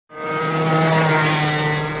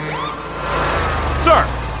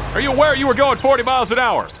aware you were going 40 miles an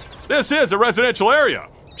hour? This is a residential area.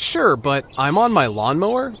 Sure, but I'm on my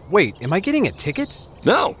lawnmower? Wait, am I getting a ticket?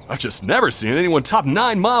 No, I've just never seen anyone top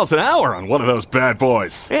 9 miles an hour on one of those bad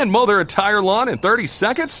boys. And mow their entire lawn in 30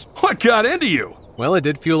 seconds? What got into you? Well, it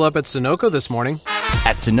did fuel up at Sunoco this morning.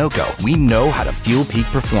 At Sunoco, we know how to fuel peak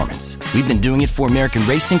performance. We've been doing it for American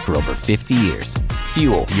racing for over 50 years.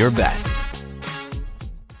 Fuel your best.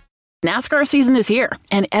 NASCAR season is here,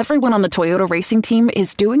 and everyone on the Toyota racing team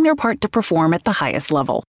is doing their part to perform at the highest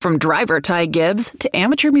level. From driver Ty Gibbs to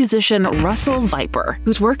amateur musician Russell Viper,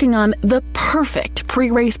 who's working on the perfect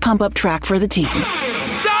pre-race pump-up track for the team.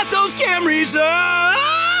 Start those Camrys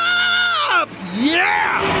up!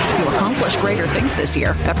 Yeah! To accomplish greater things this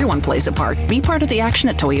year, everyone plays a part. Be part of the action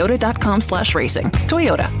at toyota.com/racing.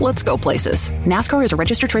 Toyota, let's go places. NASCAR is a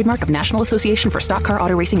registered trademark of National Association for Stock Car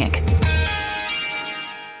Auto Racing, Inc.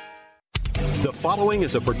 The following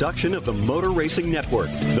is a production of the Motor Racing Network,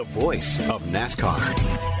 the voice of NASCAR.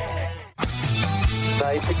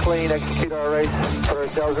 Nice and clean, execute our race. Put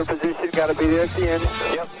ourselves in position, got to be there at the end.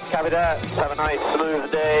 Yep, copy that. Have a nice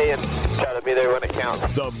smooth day and try to be there when it counts.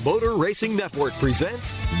 The Motor Racing Network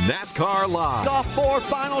presents NASCAR Live. Off 4,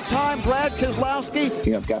 final time, Brad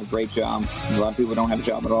Keselowski. I've got a great job. A lot of people don't have a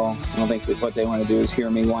job at all. I don't think that what they want to do is hear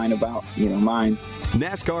me whine about, mine.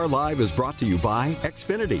 NASCAR Live is brought to you by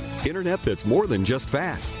Xfinity, internet that's more than just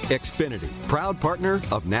fast. Xfinity, proud partner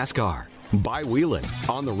of NASCAR. By Whelen,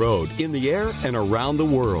 on the road, in the air, and around the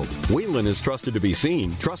world. Whelen is trusted to be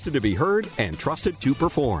seen, trusted to be heard, and trusted to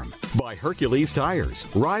perform. By Hercules Tires,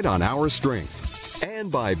 ride on our strength. And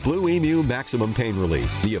by Blue Emu Maximum Pain Relief,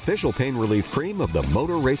 the official pain relief cream of the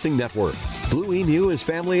Motor Racing Network. Blue Emu is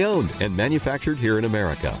family owned and manufactured here in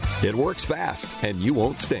America. It works fast, and you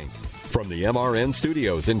won't stink. From the MRN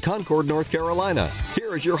studios in Concord, North Carolina,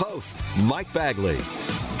 here is your host, Mike Bagley.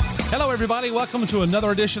 Hello, everybody. Welcome to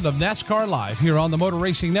another edition of NASCAR Live here on the Motor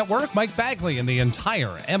Racing Network. Mike Bagley and the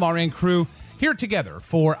entire MRN crew here together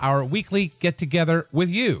for our weekly get-together with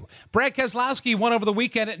you. Brad Keselowski won over the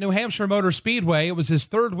weekend at New Hampshire Motor Speedway. It was his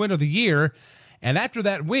third win of the year. And after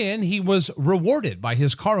that win, he was rewarded by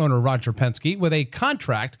his car owner, Roger Penske, with a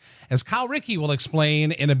contract, as Kyle Rickey will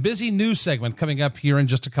explain in a busy news segment coming up here in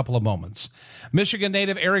just a couple of moments. Michigan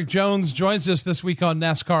native Erik Jones joins us this week on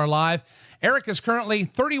NASCAR Live. Erik is currently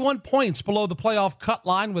 31 points below the playoff cut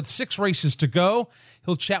line with 6 races to go.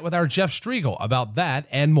 He'll chat with our Jeff Striegel about that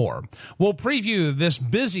and more. We'll preview this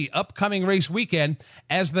busy upcoming race weekend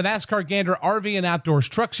as the NASCAR Gander RV and Outdoors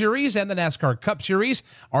Truck Series and the NASCAR Cup Series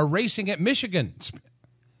are racing at Michigan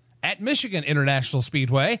International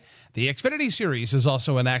Speedway. The Xfinity Series is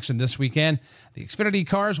also in action this weekend. The Xfinity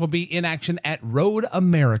cars will be in action at Road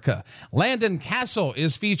America. Landon Castle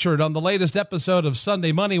is featured on the latest episode of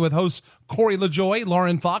Sunday Money with hosts Corey LaJoie,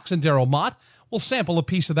 Lauren Fox, and Daryl Mott. We'll sample a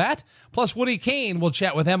piece of that. Plus, Woody Kane will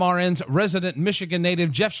chat with MRN's resident Michigan native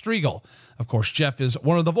Jeff Striegel. Of course, Jeff is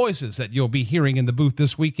one of the voices that you'll be hearing in the booth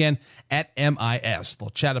this weekend at MIS. They'll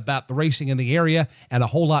chat about the racing in the area and a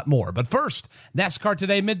whole lot more. But first, NASCAR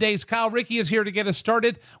Today Midday's Kyle Rickey is here to get us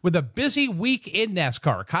started with a busy week in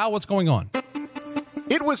NASCAR. Kyle, what's going on?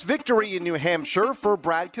 It was victory in New Hampshire for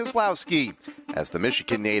Brad Keselowski, as the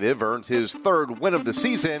Michigan native earned his third win of the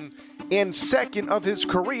season and second of his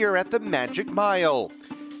career at the Magic Mile.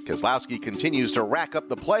 Keselowski continues to rack up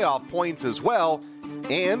the playoff points as well,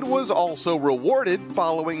 and was also rewarded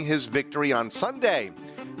following his victory on Sunday.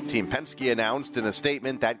 Team Penske announced in a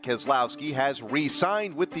statement that Keselowski has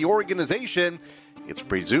re-signed with the organization. It's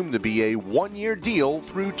presumed to be a one-year deal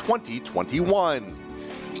through 2021.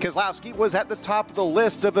 Keselowski was at the top of the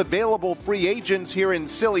list of available free agents here in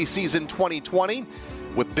silly season 2020,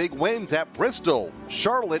 with big wins at Bristol,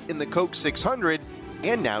 Charlotte in the Coke 600,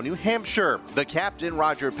 and now New Hampshire. The captain,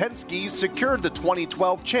 Roger Penske, secured the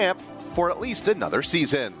 2012 champ for at least another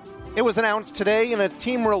season. It was announced today in a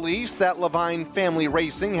team release that Levine Family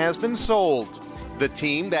Racing has been sold. The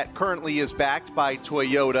team that currently is backed by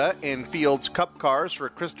Toyota and Fields Cup cars for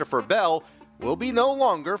Christopher Bell will be no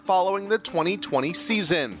longer following the 2020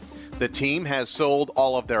 season. The team has sold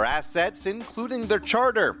all of their assets, including their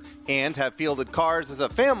charter, and have fielded cars as a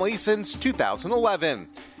family since 2011.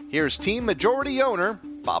 Here's team majority owner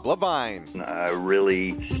Bob Levine. I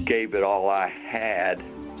really gave it all I had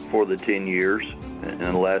for the 10 years, and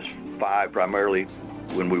the last 5 primarily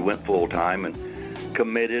when we went full-time, and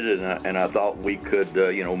committed, and I thought we could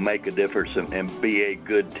make a difference and be a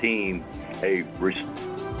good team, a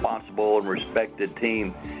responsible and respected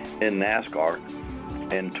team in NASCAR.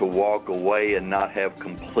 And to walk away and not have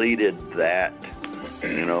completed that,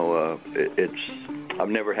 I've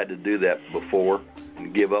never had to do that before.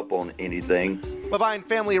 give up on anything. Levine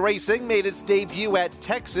Family Racing made its debut at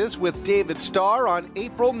Texas with David Starr on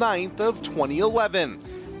April 9th of 2011.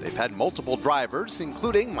 They've had multiple drivers,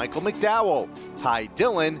 including Michael McDowell, Ty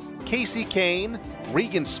Dillon, Casey Kane,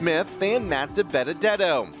 Regan Smith, and Matt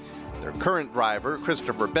DiBenedetto. Their current driver,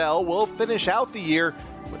 Christopher Bell, will finish out the year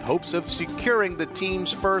with hopes of securing the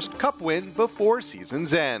team's first Cup win before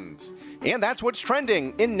season's end. And that's what's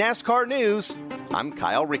trending in NASCAR news. I'm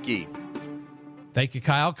Kyle Rickey. Thank you,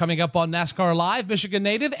 Kyle. Coming up on NASCAR Live, Michigan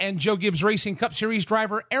native and Joe Gibbs Racing Cup Series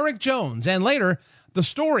driver Erik Jones. And later, the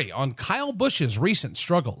story on Kyle Busch's recent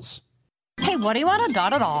struggles. Hey, what do you want to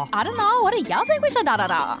da-da-da? I don't know. What do y'all think we should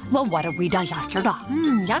da-da-da? Well, what did we da yesterday?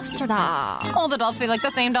 Yesterday. All the days feel like the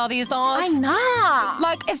same day these days. I know.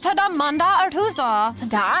 Like, is today Monday or Tuesday?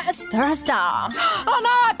 Today is Thursday. Oh, no,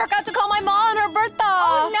 I forgot to call my mom on her birthday.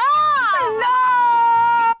 Oh, no.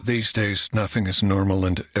 No. These days, nothing is normal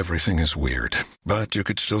and everything is weird. But you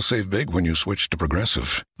could still save big when you switch to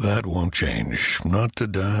Progressive. That won't change. Not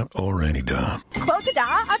today or any day. Quote today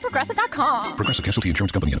at Progressive.com. Progressive Casualty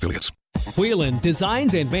Insurance Company and Affiliates. Whelen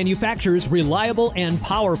designs and manufactures reliable and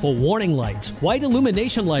powerful warning lights, white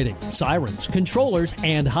illumination lighting, sirens, controllers,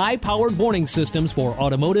 and high-powered warning systems for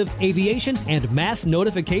automotive, aviation, and mass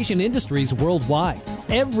notification industries worldwide.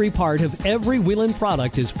 Every part of every Whelen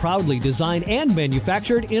product is proudly designed and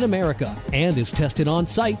manufactured in America and is tested on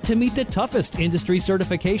site to meet the toughest industry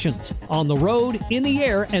certifications. On the road, in the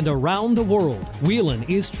air, and around the world, Whelen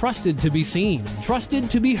is trusted to be seen, trusted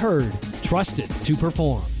to be heard, trusted to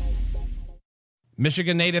perform.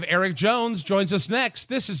 Michigan native Erik Jones joins us next.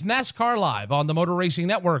 This is NASCAR Live on the Motor Racing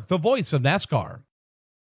Network, the voice of NASCAR.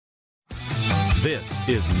 This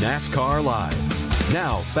is NASCAR Live.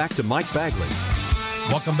 Now, back to Mike Bagley.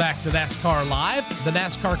 Welcome back to NASCAR Live. The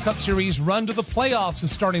NASCAR Cup Series run to the playoffs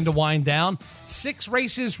is starting to wind down. 6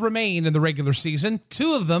 races remain in the regular season.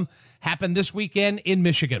 2 of them happened this weekend in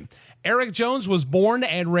Michigan. Erik Jones was born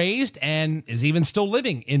and raised and is even still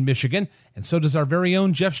living in Michigan, and so does our very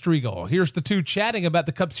own Jeff Striegel. Here's the two chatting about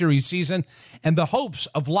the Cup Series season and the hopes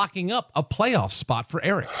of locking up a playoff spot for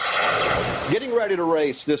Erik. Getting ready to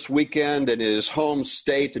race this weekend in his home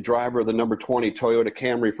state, the driver of the number 20 Toyota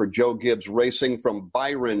Camry for Joe Gibbs Racing from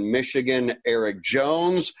Byron, Michigan, Erik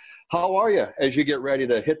Jones. How are you as you get ready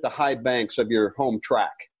to hit the high banks of your home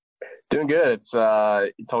track? Doing good. It's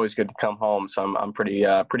always good to come home, so I'm pretty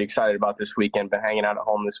excited about this weekend. Been hanging out at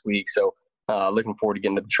home this week, so looking forward to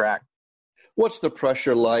getting to the track. What's the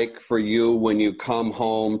pressure like for you when you come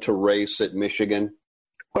home to race at Michigan?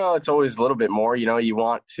 Well, it's always a little bit more. You know, you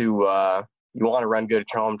want to run good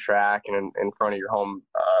at your home track and in front of your home.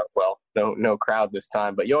 No crowd this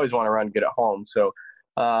time, but you always want to run good at home. So,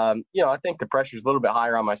 I think the pressure's a little bit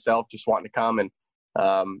higher on myself, just wanting to come and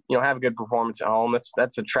have a good performance at home.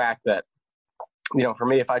 That's a track that, for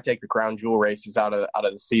me, if I take the crown jewel races out of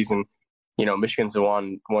the season, Michigan's the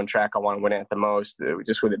one track I want to win at the most,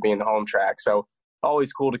 just with it being the home track. So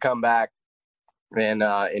always cool to come back and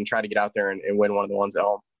try to get out there and win one of the ones at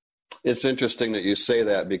home. It's interesting that you say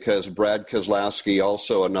that because Brad Keselowski,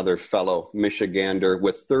 also another fellow Michigander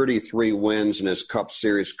with 33 wins in his Cup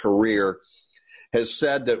Series career, has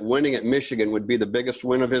said that winning at Michigan would be the biggest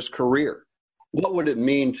win of his career. What would it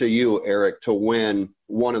mean to you, Erik, to win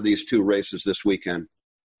one of these 2 races this weekend?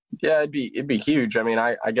 Yeah, it'd be huge. I mean,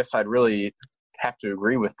 I guess I'd really have to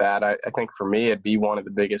agree with that. I think for me, it'd be one of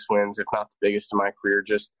the biggest wins, if not the biggest in my career,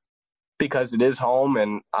 just because it is home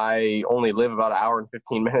and I only live about an hour and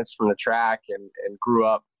 15 minutes from the track and grew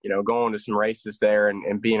up, going to some races there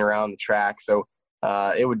and being around the track. So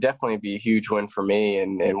it would definitely be a huge win for me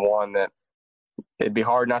and one that it'd be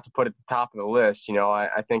hard not to put at the top of the list.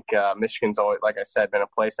 I think Michigan's always, like I said, been a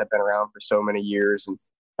place I've been around for so many years. And,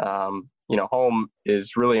 home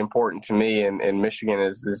is really important to me. And Michigan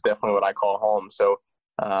is definitely what I call home. So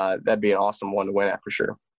that'd be an awesome one to win at for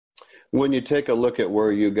sure. When you take a look at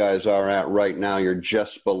where you guys are at right now, you're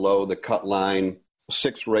just below the cut line,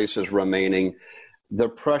 6 races remaining. The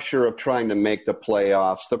pressure of trying to make the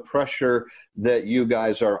playoffs, the pressure that you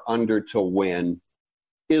guys are under to win.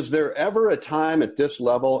 Is there ever a time at this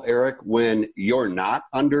level, Erik, when you're not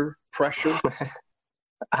under pressure?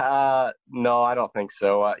 No, I don't think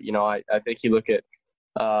so. I think you look at,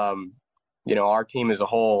 our team as a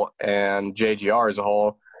whole and JGR as a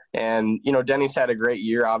whole. And, Denny's had a great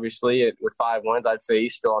year, obviously, with 5 wins. I'd say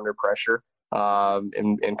he's still under pressure.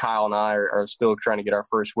 And Kyle and I are still trying to get our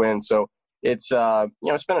first win. So it's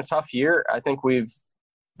been a tough year. I think we've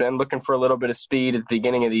been looking for a little bit of speed at the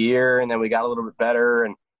beginning of the year, and then we got a little bit better.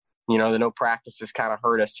 And, the no practice has kind of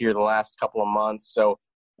hurt us here the last couple of months. So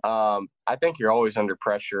I think you're always under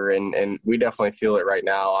pressure, and we definitely feel it right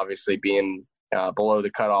now, obviously being below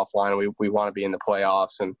the cutoff line. We want to be in the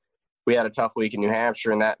playoffs, and we had a tough week in New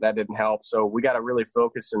Hampshire, and that didn't help. So we got to really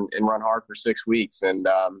focus and run hard for 6 weeks. And,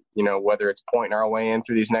 whether it's pointing our way in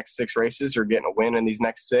through these next 6 races or getting a win in these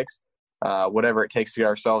next 6, whatever it takes to get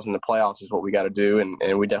ourselves in the playoffs is what we got to do.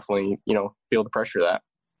 And we definitely, feel the pressure of that.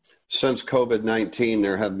 Since COVID-19,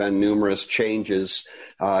 there have been numerous changes.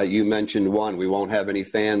 You mentioned one. We won't have any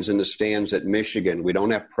fans in the stands at Michigan. We don't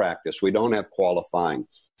have practice. We don't have qualifying.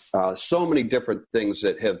 So many different things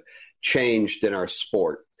that have changed in our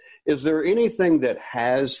sport. Is there anything that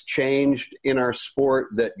has changed in our sport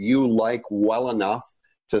that you like well enough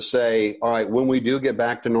to say, all right, when we do get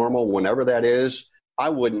back to normal, whenever that is, I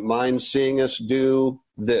wouldn't mind seeing us do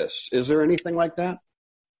this? Is there anything like that?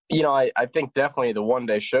 I think definitely the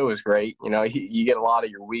one-day show is great. You get a lot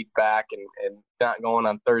of your week back, and not going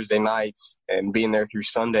on Thursday nights and being there through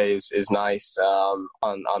Sundays is nice on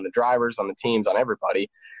the drivers, on the teams, on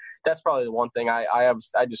everybody. That's probably the one thing I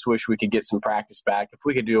just wish we could get some practice back. If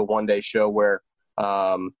we could do a one-day show where,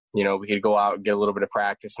 we could go out and get a little bit of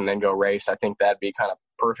practice and then go race, I think that'd be kind of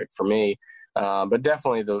perfect for me. But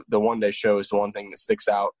definitely the one-day show is the one thing that sticks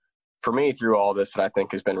out for me through all this that I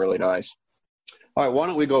think has been really nice. All right, why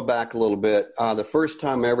don't we go back a little bit? The first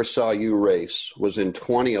time I ever saw you race was in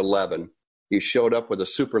 2011. You showed up with a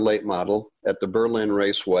super late model at the Berlin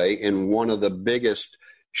Raceway in one of the biggest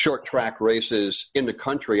short track races in the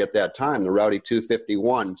country at that time, the Rowdy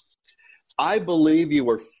 251. I believe you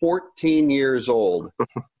were 14 years old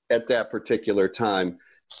at that particular time.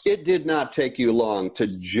 It did not take you long to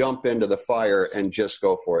jump into the fire and just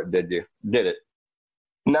go for it, did you? Did it?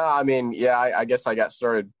 No, I guess I got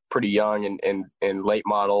started pretty young in late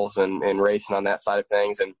models and racing on that side of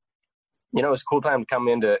things. And, it was a cool time to come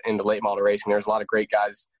into late model racing. There was a lot of great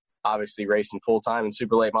guys obviously racing full-time in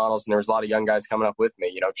super late models, and there was a lot of young guys coming up with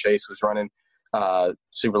me. Chase was running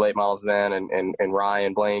super late models then, and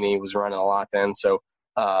Ryan Blaney was running a lot then. So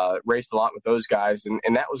raced a lot with those guys,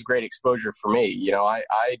 and that was great exposure for me. I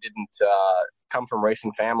didn't come from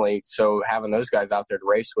racing family, so having those guys out there to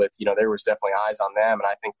race with, there was definitely eyes on them, and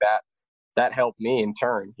I think that helped me in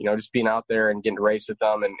turn. Just being out there and getting to race with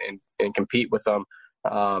them and compete with them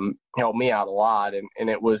helped me out a lot, and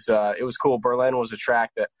it was cool. Berlin was a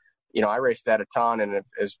track that I raced at a ton and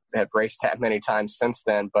have raced that many times since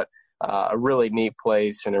then, but a really neat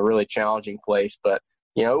place and a really challenging place. But,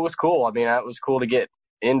 it was cool. It was cool to get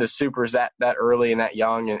into supers that early and that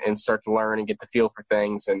young and start to learn and get the feel for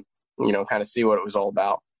things and, kind of see what it was all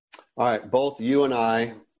about. All right. Both you and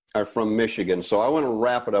I are from Michigan. So I want to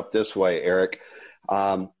wrap it up this way, Erik.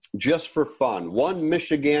 Just for fun, one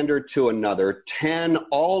Michigander to another, 10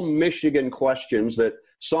 all Michigan questions that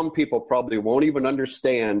some people probably won't even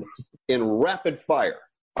understand in rapid fire.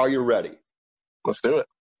 Are you ready? Let's do it.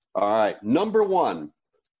 All right. Number 1,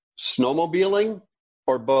 snowmobiling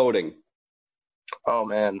or boating? Oh,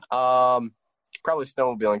 man. Probably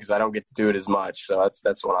snowmobiling because I don't get to do it as much. So that's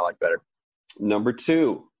the one I like better. Number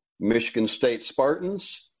 2, Michigan State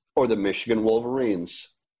Spartans or the Michigan Wolverines?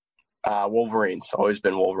 Wolverines. Always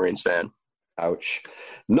been Wolverines fan. Ouch.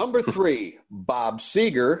 Number 3, Bob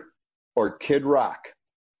Seger or Kid Rock?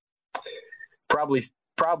 Probably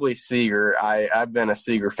Seger. I've been a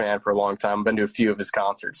Seger fan for a long time. I've been to a few of his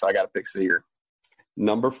concerts, so I got to pick Seger.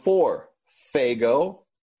 Number 4, Fago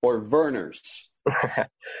or Verners?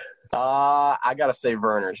 I got to say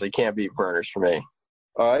Verners. They can't beat Verners for me.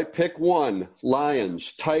 All right, pick one.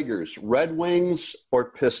 Lions, Tigers, Red Wings,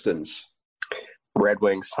 or Pistons? Red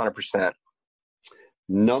Wings, 100%.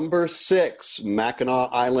 Number 6, Mackinac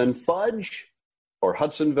Island Fudge or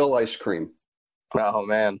Hudsonville Ice Cream? Oh,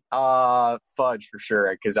 man. Fudge for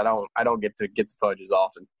sure, because I don't get to get the fudge as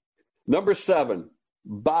often. Number 7,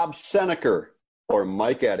 Bob Seneker or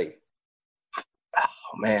Mike Eddy?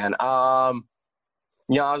 Oh, man. I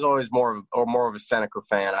was always more of a Seneker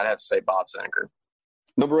fan. I'd have to say Bob Seneker.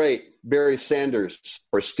 Number 8, Barry Sanders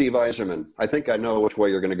or Steve Yzerman? I think I know which way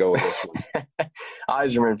you're going to go with this one.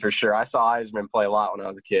 Yzerman for sure. I saw Yzerman play a lot when I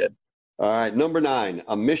was a kid. All right, number 9,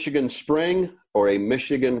 a Michigan spring or a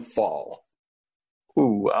Michigan fall?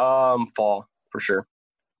 Ooh, fall for sure.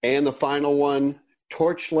 And the final one,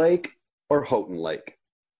 Torch Lake or Houghton Lake?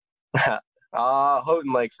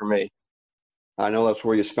 Houghton Lake for me. I know that's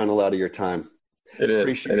where you spend a lot of your time. It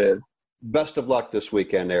is. Best of luck this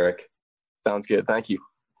weekend, Erik. Sounds good. Thank you.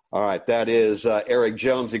 All right, that is Erik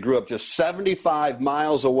Jones. He grew up just 75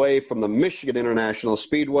 miles away from the Michigan International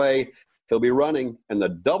Speedway. He'll be running in the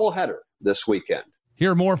doubleheader this weekend.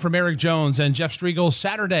 Hear more from Erik Jones and Jeff Striegel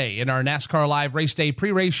Saturday in our NASCAR Live Race Day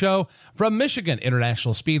pre-race show from Michigan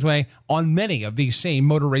International Speedway on many of these same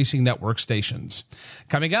Motor Racing Network stations.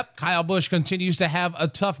 Coming up, Kyle Busch continues to have a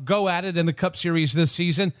tough go at it in the Cup Series this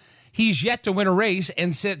season. He's yet to win a race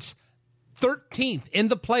and sits 13th in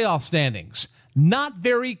the playoff standings. Not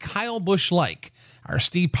very Kyle Busch-like. Our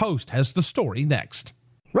Steve Post has the story next.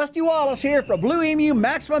 Rusty Wallace here for Blue Emu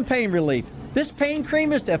Maximum Pain Relief. This pain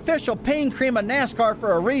cream is the official pain cream of NASCAR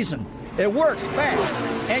for a reason. It works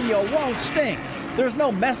fast, and you won't stink. There's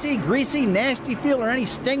no messy, greasy, nasty feel or any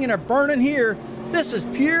stinging or burning here. This is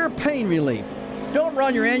pure pain relief. Don't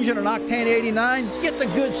run your engine on Octane 89. Get the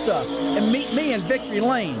good stuff and meet me in Victory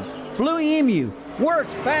Lane. Blue Emu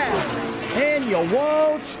works fast, and you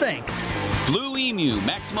won't stink. Blue Emu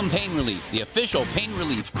Maximum Pain Relief, the official pain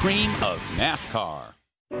relief cream of NASCAR.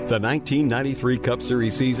 The 1993 Cup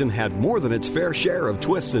Series season had more than its fair share of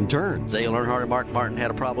twists and turns. Dale Earnhardt and Mark Martin had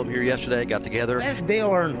a problem here yesterday, got together. That's Dale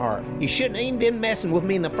Earnhardt. He shouldn't have even been messing with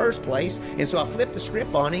me in the first place, and so I flipped the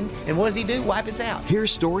script on him, and what does he do? Wipe us out. Here's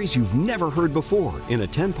stories you've never heard before in a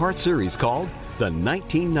 10-part series called The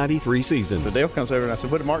 1993 Season. So Dale comes over and I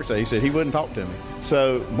said, what did Mark say? He said he wouldn't talk to me.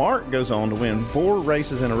 So Mark goes on to win 4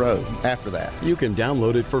 races in a row after that. You can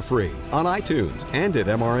download it for free on iTunes and at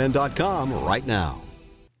MRN.com right now.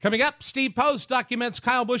 Coming up, Steve Post documents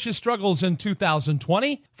Kyle Busch's struggles in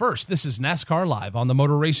 2020. First, this is NASCAR Live on the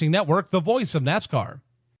Motor Racing Network, the voice of NASCAR.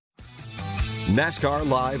 NASCAR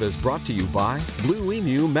Live is brought to you by Blue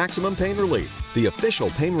Emu Maximum Pain Relief, the official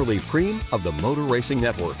pain relief cream of the Motor Racing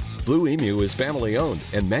Network. Blue Emu is family owned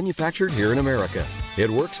and manufactured here in America. It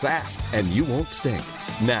works fast and you won't stink.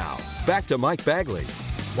 Now, back to Mike Bagley.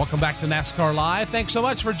 Welcome back to NASCAR Live. Thanks so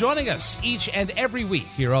much for joining us each and every week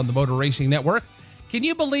here on the Motor Racing Network. Can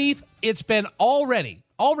you believe it's been already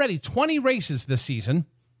 20 races this season,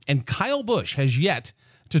 and Kyle Busch has yet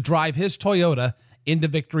to drive his Toyota into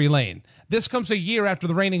victory lane? This comes a year after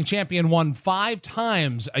the reigning champion won 5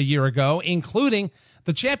 times a year ago, including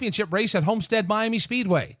the championship race at Homestead Miami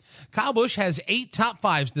Speedway. Kyle Busch has 8 top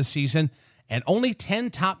 5s this season and only 10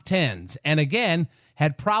 top 10s, and again,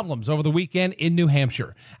 had problems over the weekend in New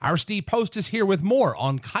Hampshire. Our Steve Post is here with more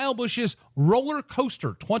on Kyle Busch's roller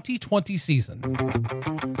coaster 2020 season.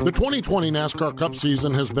 The 2020 NASCAR Cup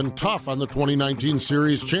season has been tough on the 2019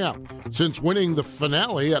 Series champ. Since winning the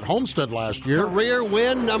finale at Homestead last year, career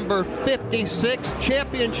win number 56,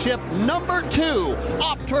 championship number 2,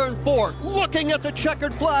 off turn 4, looking at the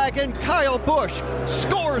checkered flag, and Kyle Busch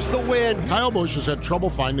scores the win. Kyle Busch has had trouble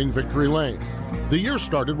finding victory lane. The year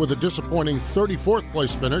started with a disappointing 34th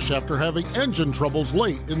place finish after having engine troubles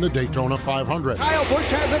late in the Daytona 500. Kyle Busch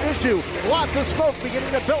has an issue. Lots of smoke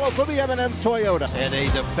beginning to billow for the M&M Toyota. And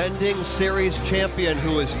a defending series champion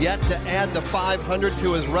who is yet to add the 500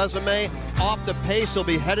 to his resume. Off the pace, he'll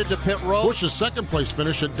be headed to pit road. Busch's second place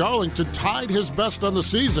finish at Darlington tied his best on the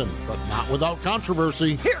season, but not without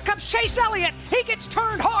controversy. Here comes Chase Elliott. He gets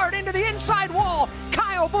turned hard into the inside wall.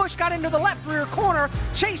 Kyle Busch got into the left rear corner.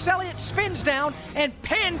 Chase Elliott spins down and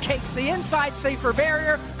pancakes the inside safer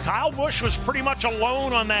barrier. Kyle Busch was pretty much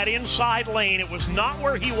alone on that inside lane. It was not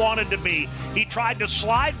where he wanted to be. He tried to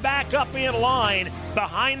slide back up in line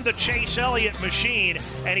behind the Chase Elliott machine,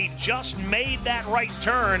 and he just made that right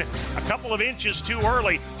turn a couple of inches too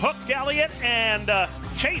early. Hooked Elliott, and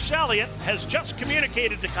Chase Elliott has just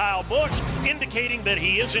communicated to Kyle Busch, indicating that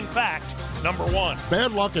he is, in fact, number 1.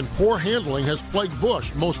 Bad luck and poor handling has plagued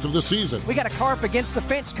Busch most of the season. We got a car up against the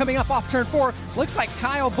fence coming up off turn 4. Looks like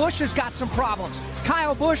Kyle Busch has got some problems.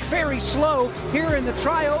 Kyle Busch very slow here in the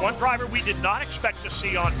trial. One driver we did not expect to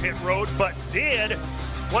see on pit road, but did,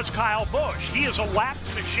 was Kyle Busch. He is a lapped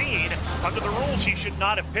machine. Under the rules, he should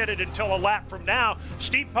not have pitted until a lap from now.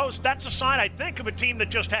 Steve Post, that's a sign, I think, of a team that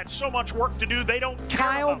just had so much work to do, they don't care.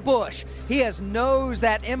 Kyle Busch, he has nosed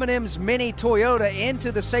that M&M's Mini Toyota into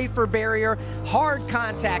the safer barrier. Hard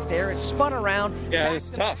contact there. It spun around. Yeah, it's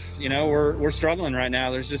tough. You know, we're struggling right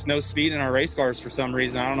now. There's just no speed in our race cars for some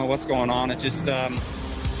reason. I don't know what's going on. It's just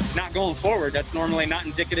not going forward. That's normally not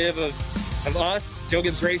indicative of us, Joe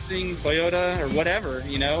Gibbs Racing, Toyota, or whatever,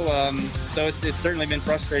 you know. So it's certainly been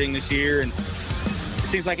frustrating this year, and it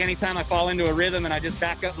seems like anytime I fall into a rhythm and I just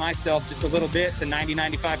back up myself just a little bit to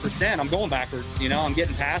 90-95%, I'm going backwards. You know, I'm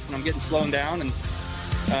getting past and I'm getting slowed down, and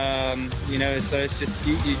you know, so it's just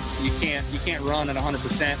you can't run at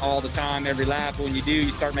 100% all the time every lap. But when you do,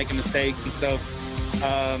 you start making mistakes, and so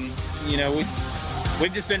you know,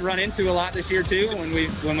 we've just been run into a lot this year too. When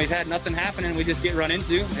we've had nothing happening, we just get run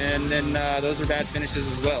into, and then those are bad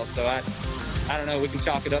finishes as well. So I don't know, we can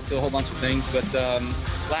chalk it up to a whole bunch of things, but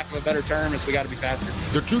lack of a better term is we got to be faster.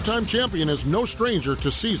 The two-time champion is no stranger to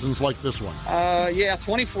seasons like this one.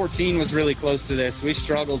 2014 was really close to this. We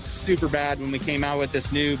struggled super bad when we came out with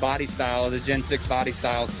this new body style, the Gen 6 body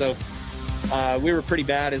style. So we were pretty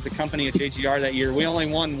bad as a company at JGR that year. We only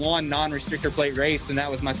won one non-restrictor plate race, and that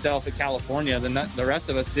was myself at California. The rest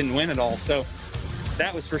of us didn't win at all. So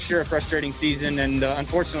that was for sure a frustrating season, and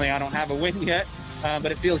unfortunately I don't have a win yet, but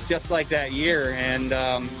it feels just like that year. And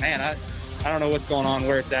man, I don't know what's going on,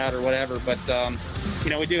 where it's at or whatever, but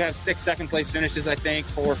we do have 6 second-place finishes, I think,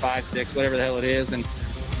 4, 5, 6, whatever the hell it is, and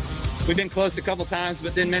we've been close a couple times,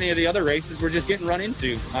 but then many of the other races we're just getting run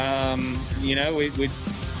into. We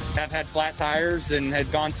have had flat tires and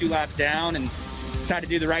had gone 2 laps down and tried to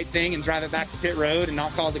do the right thing and drive it back to pit road and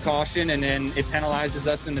not cause a caution, and then it penalizes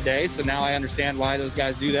us in the day. So now I understand why those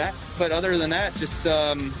guys do that. But other than that, just,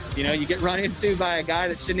 you get run into by a guy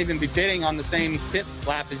that shouldn't even be pitting on the same pit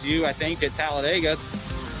lap as you, I think, at Talladega.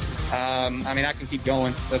 I can keep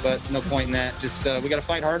going, but no point in that. Just we got to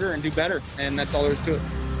fight harder and do better, and that's all there is to it.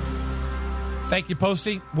 Thank you,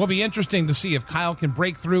 Posty. Will be interesting to see if Kyle can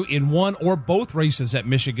break through in one or both races at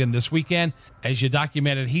Michigan this weekend. As you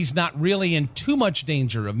documented, he's not really in too much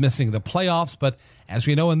danger of missing the playoffs, but as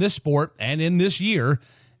we know in this sport and in this year,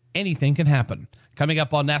 anything can happen. Coming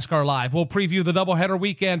up on NASCAR Live, we'll preview the doubleheader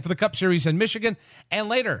weekend for the Cup Series in Michigan, and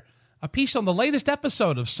later, a piece on the latest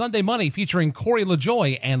episode of Sunday Money featuring Corey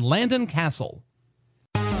LaJoie and Landon Castle.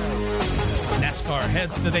 NASCAR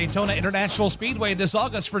heads to Daytona International Speedway this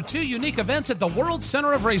August for 2 unique events at the World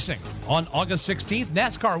Center of Racing. On August 16th,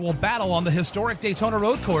 NASCAR will battle on the historic Daytona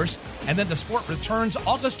Road Course, and then the sport returns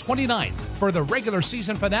August 29th for the regular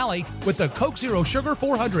season finale with the Coke Zero Sugar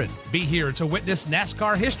 400. Be here to witness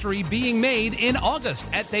NASCAR history being made in August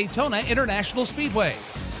at Daytona International Speedway.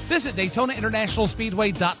 Visit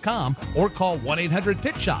DaytonaInternationalSpeedway.com or call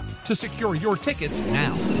 1-800-PIT-SHOP to secure your tickets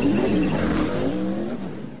now.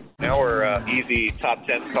 Now we're easy top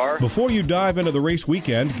 10 car. Before you dive into the race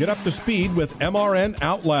weekend, get up to speed with MRN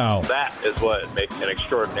Out Loud. That is what makes an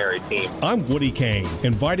extraordinary team. I'm Woody Kane,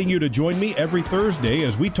 inviting you to join me every Thursday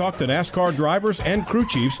as we talk to NASCAR drivers and crew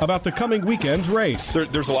chiefs about the coming weekend's race.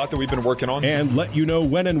 There's a lot that we've been working on. And let you know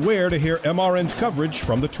when and where to hear MRN's coverage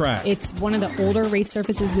from the track. It's one of the older race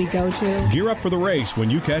surfaces we go to. Gear up for the race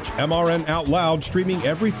when you catch MRN Out Loud, streaming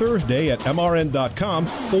every Thursday at MRN.com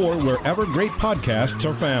or wherever great podcasts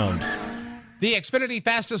are found. The Xfinity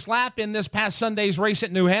fastest lap in this past Sunday's race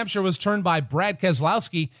at New Hampshire was turned by Brad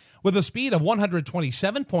Keselowski with a speed of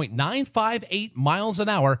 127.958 miles an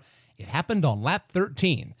hour. It happened on lap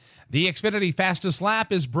 13. The Xfinity fastest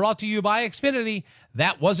lap is brought to you by Xfinity.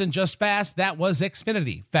 That wasn't just fast, that was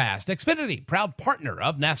Xfinity fast. Xfinity, proud partner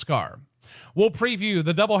of NASCAR. We'll preview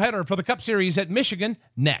the doubleheader for the Cup Series at Michigan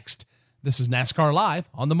next. This is NASCAR Live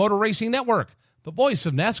on the Motor Racing Network, the voice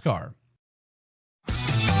of NASCAR.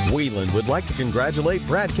 Whelen would like to congratulate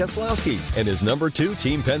Brad Keselowski and his number 2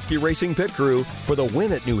 Team Penske Racing pit crew for the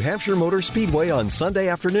win at New Hampshire Motor Speedway on Sunday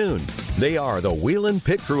afternoon. They are the Whelen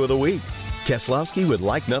Pit Crew of the Week. Keselowski would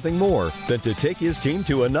like nothing more than to take his team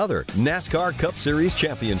to another NASCAR Cup Series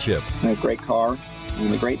championship. A great car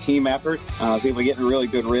and a great team effort. I was able to get in a really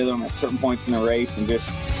good rhythm at certain points in the race and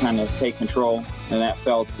just kind of take control, and that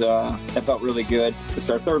felt really good. It's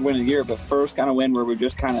our 3rd win of the year, but first kind of win where we've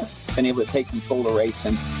just kind of been able to take control of the race,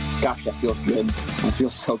 and gosh, that feels good. It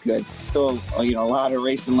feels so good. Still, a lot of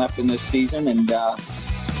racing left in this season, and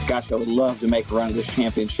gosh, I would love to make a run of this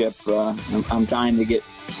championship. I'm dying to get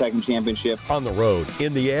second championship. On the road,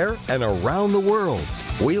 in the air, and around the world,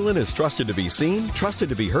 Whelen is trusted to be seen, trusted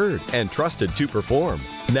to be heard, and trusted to perform.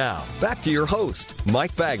 Now, back to your host,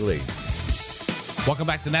 Mike Bagley. Welcome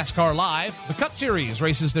back to NASCAR Live. The Cup Series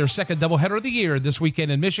races their second doubleheader of the year this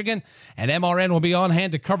weekend in Michigan, and MRN will be on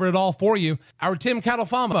hand to cover it all for you. Our Tim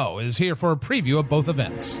Catalfamo is here for a preview of both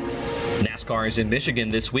events. NASCAR is in Michigan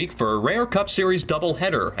this week for a rare Cup Series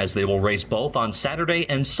doubleheader, as they will race both on Saturday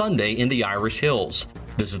and Sunday in the Irish Hills.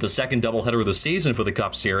 This is the second doubleheader of the season for the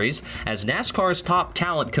Cup Series, as NASCAR's top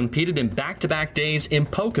talent competed in back-to-back days in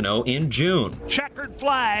Pocono in June. Checkered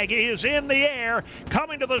flag is in the air,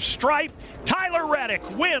 coming to the stripe. Tyler Reddick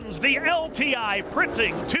wins the LTI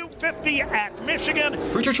Printing 250 at Michigan.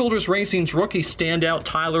 Richard Childress Racing's rookie standout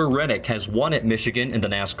Tyler Reddick has won at Michigan in the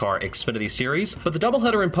NASCAR Xfinity Series, but the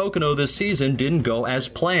doubleheader in Pocono this season didn't go as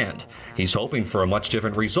planned. He's hoping for a much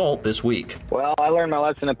different result this week. Well, I learned my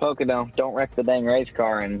lesson at Pocono. Don't wreck the dang race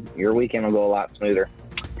car, and your weekend will go a lot smoother.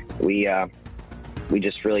 We lost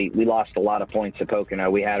a lot of points at Pocono.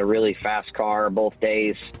 We had a really fast car both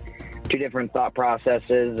days, 2 different thought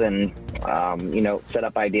processes and set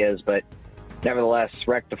up ideas, but nevertheless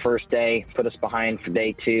wrecked the first day, put us behind for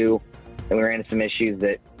day 2, and we ran into some issues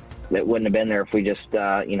that wouldn't have been there if we just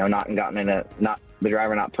the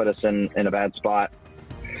driver not put us in a bad spot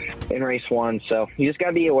in race 1. So you just got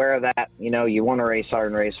to be aware of that. You want to race hard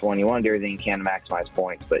in race 1. You want to do everything you can to maximize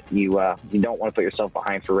points, but you don't want to put yourself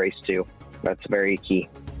behind for race 2. That's very key.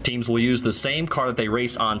 Teams will use the same car that they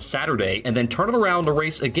race on Saturday and then turn it around to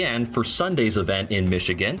race again for Sunday's event in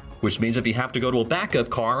Michigan, which means if you have to go to a backup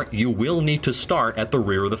car, you will need to start at the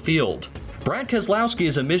rear of the field. Brad Keselowski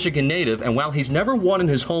is a Michigan native, and while he's never won in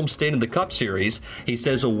his home state in the Cup Series, he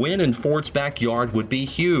says a win in Ford's backyard would be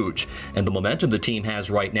huge. And the momentum the team has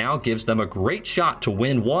right now gives them a great shot to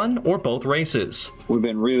win one or both races. We've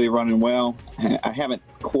been really running well. I haven't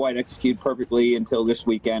quite executed perfectly until this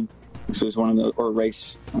weekend. This was one of the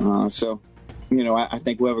race. I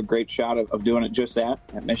think we'll have a great shot of doing it just that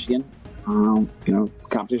at Michigan.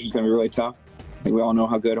 Competition is going to be really tough. I think we all know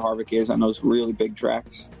how good Harvick is on those really big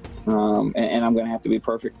tracks. And I'm going to have to be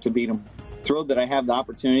perfect to beat him. Thrilled that I have the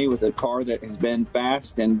opportunity with a car that has been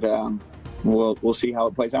fast, and we'll see how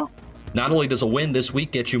it plays out. Not only does a win this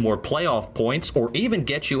week get you more playoff points or even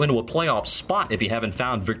get you into a playoff spot if you haven't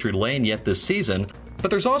found victory lane yet this season, but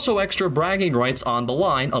there's also extra bragging rights on the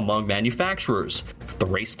line among manufacturers. The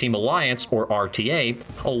Race Team Alliance, or RTA,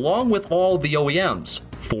 along with all the OEMs,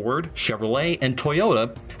 Ford, Chevrolet, and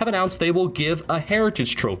Toyota, have announced they will give a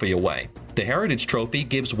Heritage Trophy away. The Heritage Trophy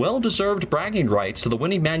gives well-deserved bragging rights to the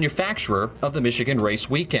winning manufacturer of the Michigan race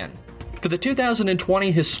weekend. For the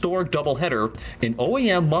 2020 historic doubleheader, an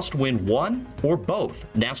OEM must win one or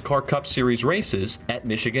both NASCAR Cup Series races at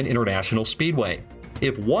Michigan International Speedway.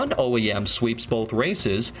 If one OEM sweeps both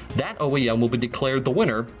races, that OEM will be declared the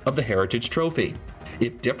winner of the Heritage Trophy.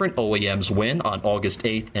 If different OEMs win on August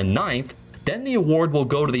 8th and 9th, then the award will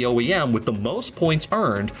go to the OEM with the most points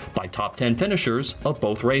earned by top 10 finishers of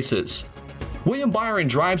both races. William Byron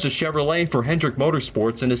drives a Chevrolet for Hendrick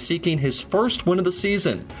Motorsports and is seeking his first win of the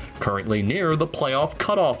season, currently near the playoff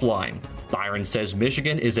cutoff line. Byron says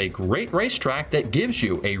Michigan is a great racetrack that gives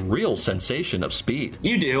you a real sensation of speed.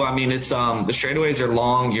 You do. I mean, it's the straightaways are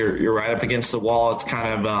long. You're right up against the wall. It's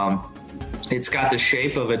kind of it's got the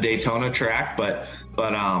shape of a Daytona track, but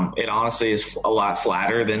it honestly is a lot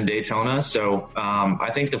flatter than Daytona. So I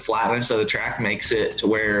think the flatness of the track makes it to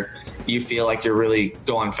where you feel like you're really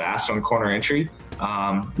going fast on corner entry,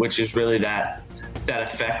 which is really that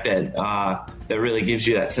effect that really gives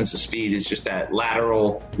you that sense of speed, is just that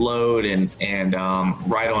lateral load and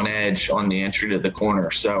right on edge on the entry to the corner.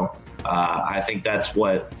 So I think that's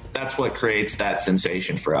what creates that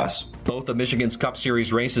sensation for us. Both of Michigan's Cup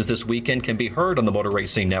Series races this weekend can be heard on the Motor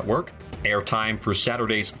Racing Network. Airtime for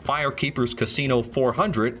Saturday's Firekeepers Casino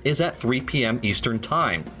 400 is at 3 p.m. Eastern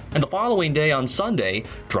Time. And the following day on Sunday,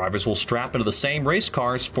 drivers will strap into the same race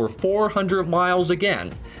cars for 400 miles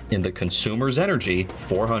again in the Consumers Energy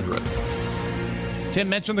 400. Tim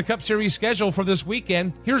mentioned the Cup Series schedule for this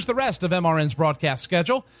weekend. Here's the rest of MRN's broadcast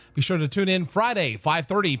schedule. Be sure to tune in Friday,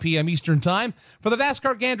 5:30 p.m. Eastern Time for the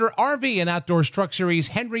NASCAR Gander RV and Outdoors Truck Series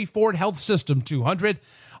Henry Ford Health System 200.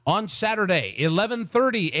 On Saturday,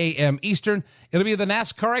 11:30 a.m. Eastern, it'll be the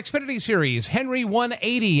NASCAR Xfinity Series Henry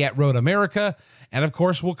 180 at Road America. And, of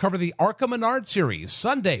course, we'll cover the ARCA Menard Series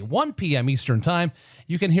Sunday, 1 p.m. Eastern Time.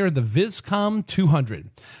 You can hear the VizCom 200.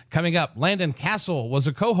 Coming up, Landon Castle was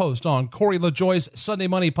a co-host on Corey LaJoie's Sunday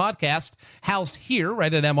Money podcast, housed here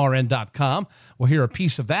right at MRN.com. We'll hear a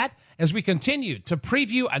piece of that as we continue to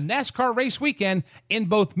preview a NASCAR race weekend in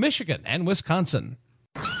both Michigan and Wisconsin.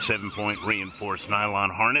 7-point reinforced nylon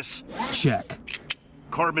harness? Check.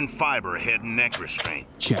 Carbon fiber head and neck restraint?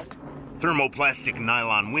 Check. Thermoplastic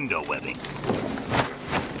nylon window webbing?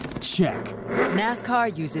 Check.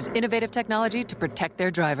 NASCAR uses innovative technology to protect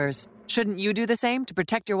their drivers. Shouldn't you do the same to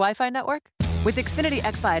protect your Wi-Fi network? With Xfinity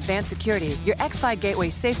XFi Advanced Security, your XFi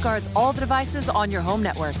gateway safeguards all the devices on your home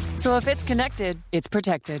network. So if it's connected, it's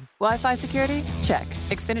protected. Wi-Fi security? Check.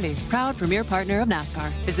 Xfinity, proud premier partner of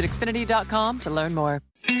NASCAR. Visit Xfinity.com to learn more.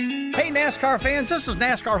 Hey NASCAR fans, this is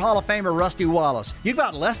NASCAR Hall of Famer Rusty Wallace. You've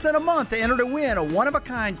got less than a month to enter to win a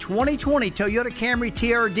one-of-a-kind 2020 Toyota Camry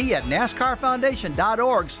TRD at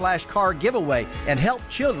NASCARFoundation.org/car giveaway and help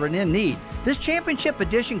children in need. This championship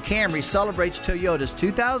edition Camry celebrates Toyota's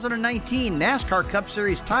 2019 NASCAR Cup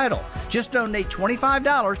Series title. Just donate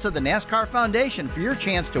 $25 to the NASCAR Foundation for your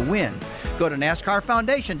chance to win. Go to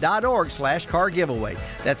NASCARFoundation.org/car giveaway.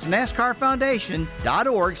 That's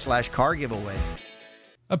NASCARFoundation.org/car giveaway.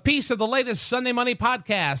 A piece of the latest Sunday Money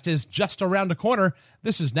podcast is just around the corner.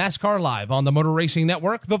 This is NASCAR Live on the Motor Racing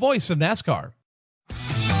Network, the voice of NASCAR.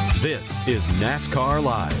 This is NASCAR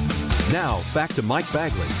Live. Now, back to Mike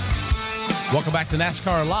Bagley. Welcome back to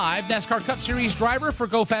NASCAR Live. NASCAR Cup Series driver for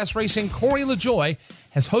Go Fast Racing, Corey LaJoie,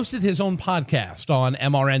 has hosted his own podcast on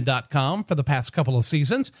MRN.com for the past couple of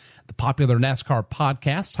seasons. The popular NASCAR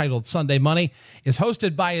podcast titled Sunday Money is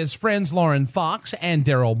hosted by his friends Lauren Fox and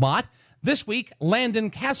Daryl Mott. This week, Landon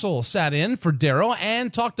Castle sat in for Daryl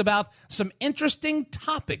and talked about some interesting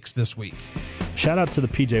topics this week. Shout out to the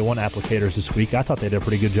PJ1 applicators this week. I thought they did a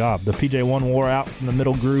pretty good job. The PJ1 wore out from the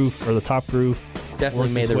middle groove or the top groove. It's definitely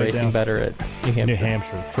made the racing better at New Hampshire. New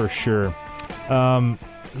Hampshire, for sure.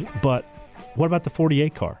 But what about the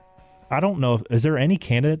 48 car? I don't know. Is there any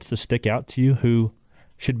candidates to stick out to you who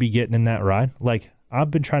should be getting in that ride? Like,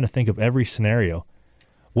 I've been trying to think of every scenario,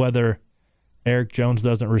 whether Erik Jones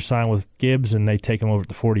doesn't resign with Gibbs and they take him over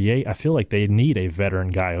to 48. I feel like they need a veteran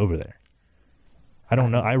guy over there. I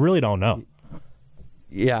don't know. I really don't know.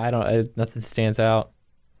 Yeah, I don't. Nothing stands out.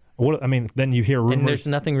 What I mean, then you hear rumors. And there's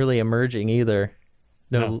nothing really emerging either.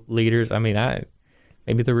 No leaders. I mean,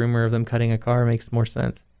 maybe the rumor of them cutting a car makes more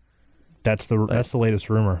sense. That's the latest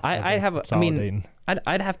rumor. I'd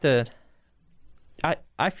have to.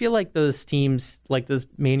 I feel like those teams, like those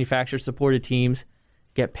manufacturer-supported teams,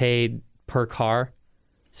 get paid per car.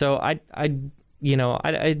 So I'd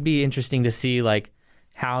be interesting to see like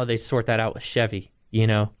how they sort that out with Chevy. You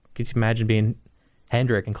know, could you imagine being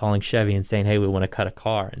Hendrick and calling Chevy and saying, "Hey, we want to cut a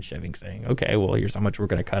car," and Chevy saying, "Okay, well, here's how much we're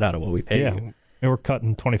going to cut out of what we pay you." And we're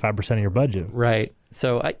cutting 25% of your budget. Right.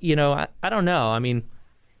 So I don't know. I mean,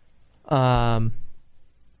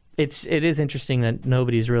 it is interesting that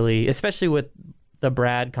nobody's really, especially with the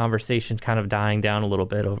Brad conversation kind of dying down a little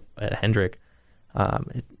bit at Hendrick.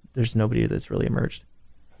 There's nobody that's really emerged.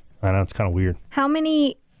 I know, it's kind of weird. How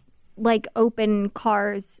many like open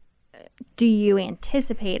cars do you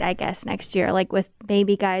anticipate, I guess, next year? Like with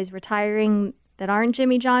maybe guys retiring that aren't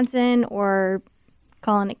Jimmy Johnson or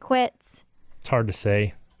calling it quits? It's hard to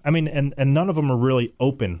say. I mean, and none of them are really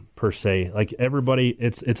open per se. Like everybody,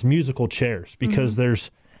 it's musical chairs because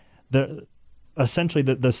essentially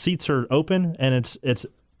the seats are open and it's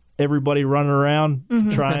everybody running around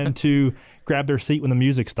trying to grab their seat when the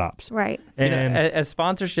music stops. Right. And as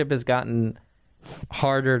sponsorship has gotten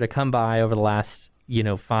harder to come by over the last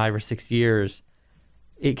 5 or 6 years,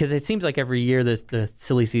 because it seems like every year the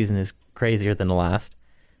silly season is crazier than the last.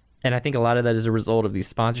 And I think a lot of that is a result of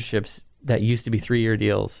these sponsorships that used to be 3-year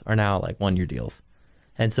deals are now like 1-year deals.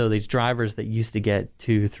 And so these drivers that used to get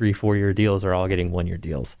 2, 3, 4-year deals are all getting 1-year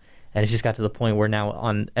deals. And it's just got to the point where now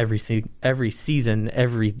on every season,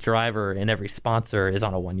 every driver and every sponsor is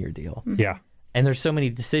on a 1-year deal. Yeah. And there's so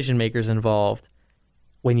many decision makers involved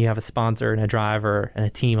when you have a sponsor and a driver and a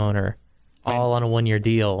team owner all on a 1-year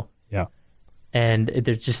deal. Yeah. And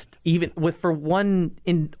they're just, even for one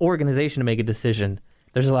organization to make a decision,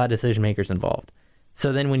 there's a lot of decision makers involved.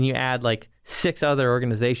 So then when you add like 6 other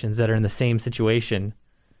organizations that are in the same situation,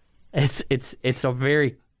 it's a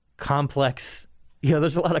very complex,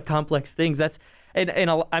 there's a lot of complex things.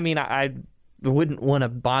 I wouldn't want to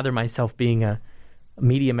bother myself being a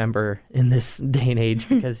media member in this day and age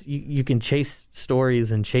because you can chase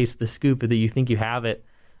stories and chase the scoop that you think you have it.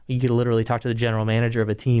 You could literally talk to the general manager of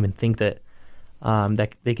a team and think that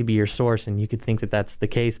that they could be your source, and you could think that that's the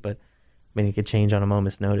case, but it could change on a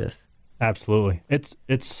moment's notice. Absolutely. It's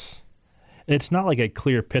not like a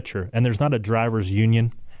clear picture, and there's not a driver's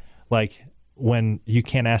union like when you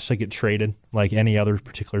can't ask to get traded like any other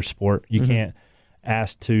particular sport. You can't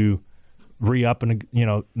ask to re-up a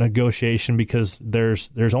negotiation because there's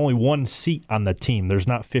only one seat on the team. There's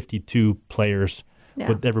not 52 players.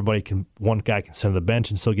 But one guy can sit on the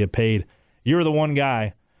bench and still get paid. You're the one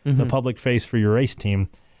guy, the public face for your race team.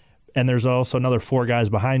 And there's also another 4 guys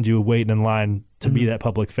behind you waiting in line to be that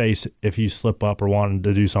public face if you slip up or wanted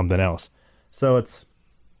to do something else. So it's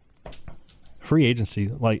free agency.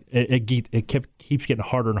 Like it keeps getting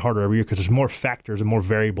harder and harder every year because there's more factors and more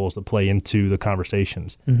variables that play into the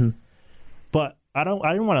conversations. But I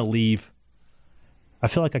didn't want to leave. I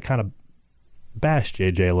feel like I kind of bashed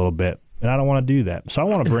JJ a little bit. And I don't want to do that. So I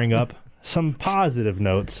want to bring up some positive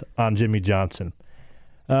notes on Jimmy Johnson.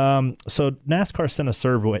 So NASCAR sent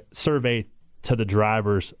a survey to the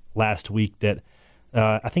drivers last week that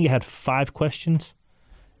I think it had 5 questions.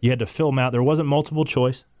 You had to fill them out. There wasn't multiple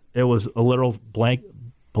choice. It was a literal blank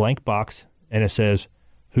box, and it says,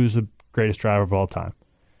 who's the greatest driver of all time?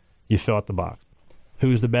 You fill out the box.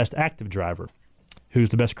 Who's the best active driver? Who's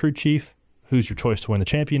the best crew chief? Who's your choice to win the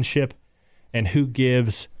championship? And who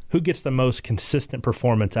gets the most consistent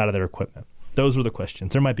performance out of their equipment? Those were the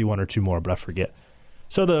questions. There might be 1 or 2 more, but I forget.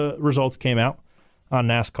 So the results came out on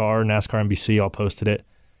NASCAR NBC all posted it.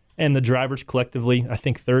 And the drivers collectively, I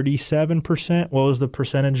think 37%, what was the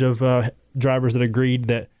percentage of drivers that agreed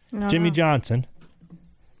that Jimmy Johnson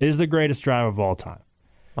is the greatest driver of all time.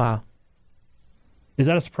 Wow. Is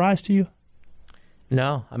that a surprise to you?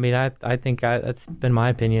 No. I mean, I think that's been my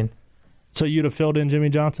opinion. So you'd have filled in Jimmy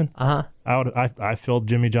Johnson? Uh-huh. I filled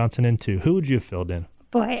Jimmy Johnson in too. Who would you have filled in?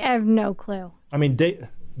 Boy, I have no clue. I mean,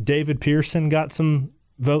 David Pearson got some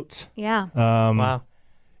votes. Yeah. Wow.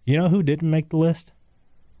 You know who didn't make the list?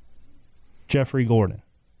 Jeffrey Gordon.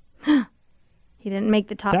 He didn't make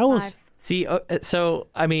the top 5. See, so,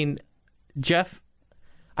 I mean,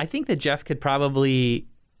 I think that Jeff could probably,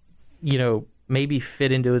 maybe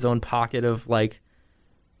fit into his own pocket of, like,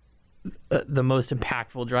 the most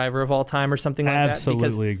impactful driver of all time or something like that.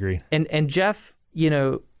 Absolutely agree. And Jeff,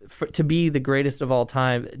 to be the greatest of all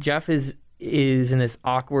time, Jeff is in this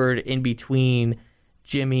awkward in between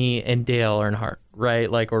Jimmy and Dale Earnhardt, right?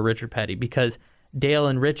 Like, or Richard Petty, because Dale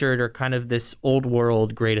and Richard are kind of this old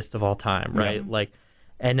world greatest of all time, right? Yeah. Like,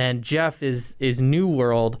 and then Jeff is new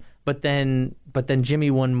world, but then Jimmy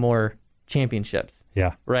won more championships.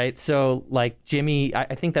 Yeah. Right. So like Jimmy,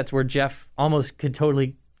 I think that's where Jeff almost could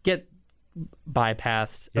totally get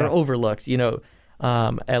bypassed or overlooked,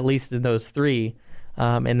 at least in those 3.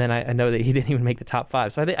 And then I know that he didn't even make the top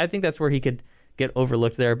 5. So I think that's where he could get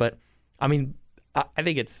overlooked there. But I mean, I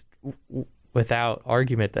think it's without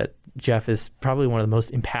argument that Jeff is probably one of the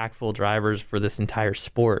most impactful drivers for this entire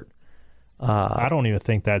sport. I don't even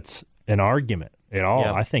think that's an argument at all.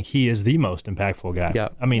 Yeah. I think he is the most impactful guy. Yeah.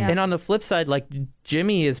 I mean, and on the flip side, like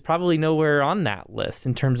Jimmy is probably nowhere on that list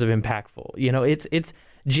in terms of impactful. It's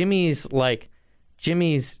Jimmy's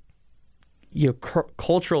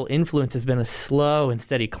cultural influence has been a slow and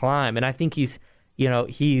steady climb, and I think he's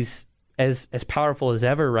as powerful as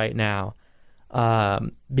ever right now,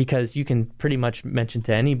 because you can pretty much mention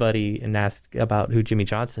to anybody and ask about who Jimmy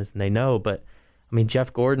Johnson is, and they know. But I mean,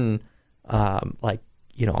 Jeff Gordon,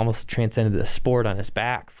 almost transcended the sport on his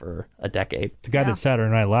back for a decade. The guy did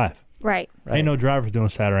Saturday Night Live. Right. Ain't no drivers doing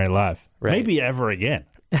Saturday Night Live. Right. Maybe ever again.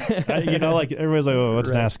 Like everybody's like, "Oh, what's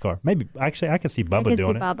NASCAR?" Maybe actually, I can see Bubba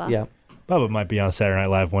doing it. Bubba. Yeah. Bubba might be on Saturday Night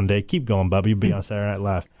Live one day. Keep going, Bubba. You'll be on Saturday Night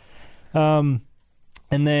Live.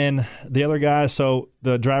 And then the other guys. So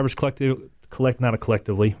the drivers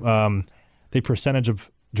collectively, the percentage of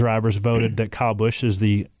drivers voted that Kyle Busch is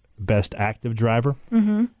the best active driver.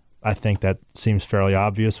 Mm-hmm. I think that seems fairly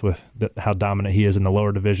obvious with how dominant he is in the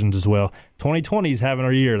lower divisions as well. 2020 is having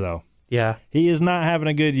a year, though. Yeah. He is not having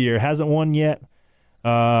a good year. Hasn't won yet.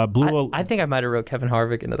 I think I might have wrote Kevin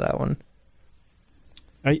Harvick into that one.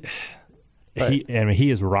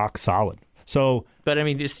 He is rock solid. So, but I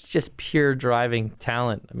mean, just pure driving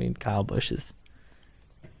talent. I mean, Kyle Busch is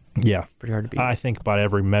pretty hard to beat. I think by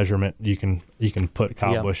every measurement you can put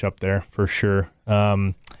Kyle Busch up there for sure.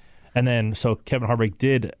 And then so Kevin Harvick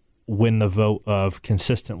did win the vote of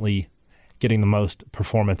consistently getting the most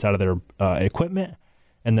performance out of their equipment,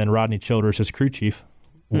 and then Rodney Childers, his crew chief,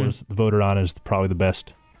 was voted on as probably the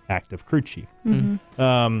best active crew chief.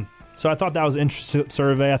 Mm-hmm. So I thought that was an interesting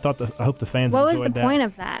survey. I hope the fans What enjoyed was the that. point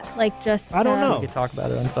of that? Like, just I don't know. So we could talk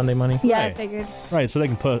about it on Sunday Money. Yeah, Right. I figured. Right, so they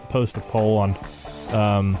can post a poll on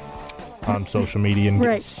social media and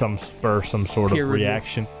get some sort of Peer review.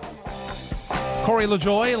 reaction. Corey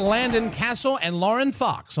LaJoy, Landon Castle, and Lauren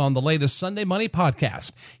Fox on the latest Sunday Money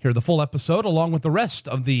podcast. Hear the full episode along with the rest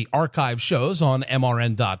of the archive shows on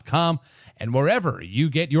MRN.com and wherever you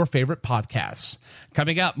get your favorite podcasts.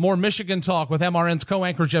 Coming up, more Michigan talk with MRN's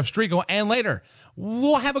co-anchor Jeff Striegel, and later,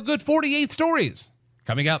 we'll have a good 48 stories.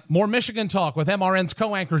 Coming up, more Michigan talk with MRN's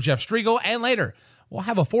co-anchor Jeff Striegel, and later, we'll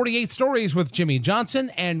have a 48 stories with Jimmy Johnson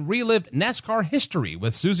and relive NASCAR history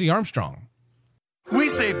with Susie Armstrong. We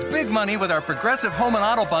saved big money with our Progressive Home and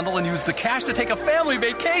Auto Bundle and used the cash to take a family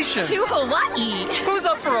vacation. To Hawaii. Who's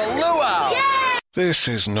up for a luau? Yay! This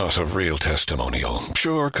is not a real testimonial.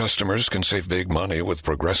 Sure, customers can save big money with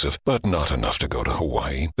Progressive, but not enough to go to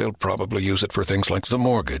Hawaii. They'll probably use it for things like the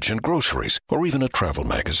mortgage and groceries, or even a travel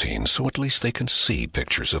magazine, so at least they can see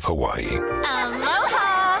pictures of Hawaii.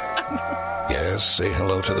 Aloha! Yes, say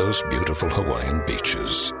hello to those beautiful Hawaiian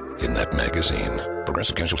beaches in that magazine.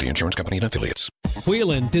 Progressive Casualty Insurance Company and Affiliates.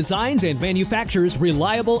 Whelen designs and manufactures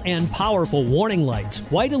reliable and powerful warning lights,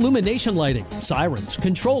 white illumination lighting, sirens,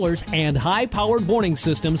 controllers, and high-powered warning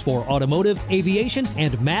systems for automotive, aviation,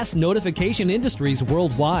 and mass notification industries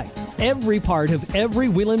worldwide. Every part of every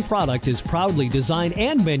Whelen product is proudly designed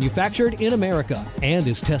and manufactured in America and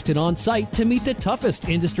is tested on site to meet the toughest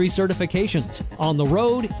industry certifications. On the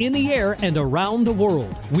road, in the air, and around the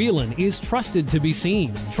world, Whelen is trusted to be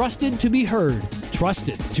seen, trusted to be heard,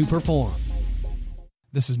 trusted to perform.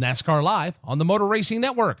 This is NASCAR Live on the Motor Racing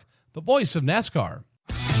Network, the voice of NASCAR.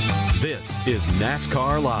 This is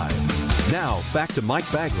NASCAR Live. Now, back to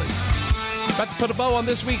Mike Bagley. About to put a bow on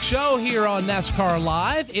this week's show here on NASCAR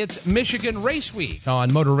Live. It's Michigan Race Week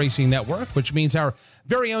on Motor Racing Network, which means our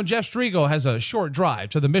very own Jeff Striegel has a short drive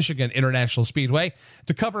to the Michigan International Speedway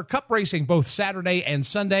to cover Cup racing both Saturday and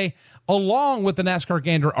Sunday, along with the NASCAR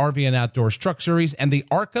Gander RV and Outdoors Truck Series and the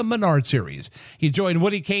ARCA Menard Series. He joined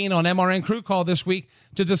Woody Kane on MRN Crew Call this week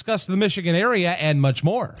to discuss the Michigan area and much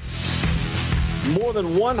more. More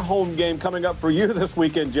than one home game coming up for you this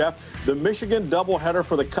weekend, Jeff. The Michigan doubleheader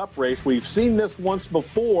for the Cup race. We've seen this once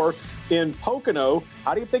before in Pocono.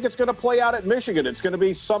 How do you think it's going to play out at Michigan? It's going to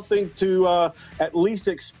be something to at least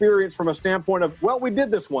experience from a standpoint of, well, we did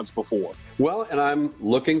this once before. Well, and I'm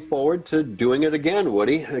looking forward to doing it again,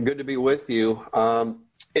 Woody. Good to be with you.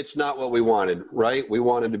 It's not what we wanted, right? We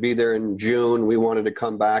wanted to be there in June. We wanted to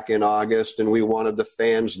come back in August, and we wanted the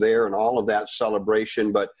fans there and all of that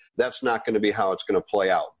celebration, but that's not going to be how it's going to play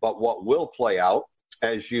out. But what will play out,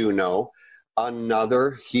 as you know,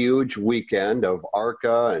 another huge weekend of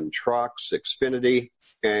ARCA and trucks, Xfinity,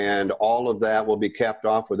 and all of that will be capped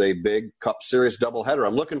off with a big Cup Series doubleheader.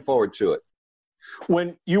 I'm looking forward to it.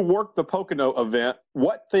 When you worked the Pocono event,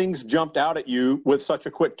 what things jumped out at you with such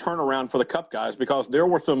a quick turnaround for the Cup guys? Because there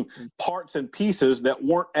were some parts and pieces that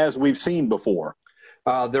weren't as we've seen before.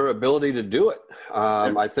 Their ability to do it.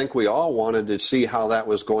 I think we all wanted to see how that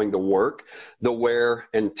was going to work. The wear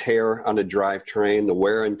and tear on the drivetrain, the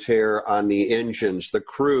wear and tear on the engines, the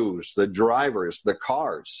crews, the drivers, the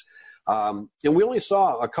cars. And we only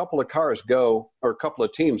saw a couple of cars go, or a couple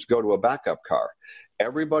of teams go to a backup car.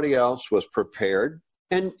 Everybody else was prepared.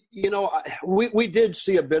 And, you know, we did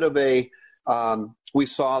see a bit of a we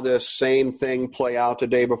saw this same thing play out the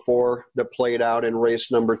day before that played out in race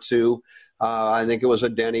number 2. I think it was a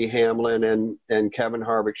Denny Hamlin and Kevin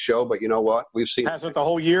Harvick show, but you know what? We've seen. Hasn't the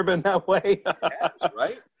whole year been that way? It has,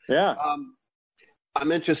 right? Yeah.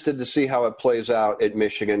 I'm interested to see how it plays out at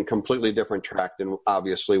Michigan. Completely different track than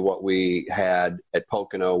obviously what we had at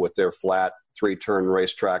Pocono with their flat 3-turn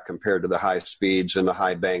racetrack compared to the high speeds and the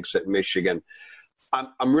high banks at Michigan.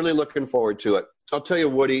 I'm really looking forward to it. I'll tell you,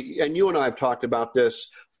 Woody, and you and I have talked about this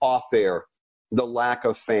off air, the lack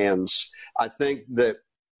of fans. I think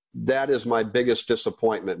that is my biggest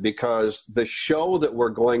disappointment, because the show that we're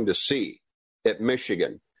going to see at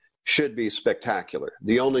Michigan should be spectacular.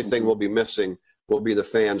 The only thing we'll be missing will be the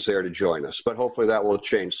fans there to join us, but hopefully that will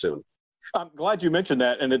change soon. I'm glad you mentioned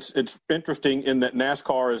that, and it's interesting in that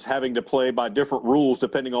NASCAR is having to play by different rules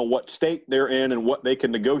depending on what state they're in and what they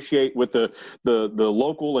can negotiate with the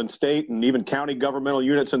local and state and even county governmental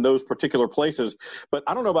units in those particular places. But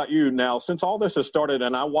I don't know about you now, since all this has started,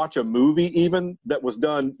 and I watch a movie even that was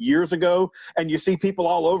done years ago, and you see people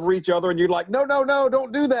all over each other, and you're like, no,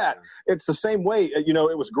 don't do that. It's the same way. You know,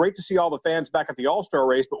 it was great to see all the fans back at the All-Star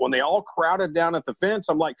race, but when they all crowded down at the fence,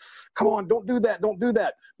 I'm like, come on, don't do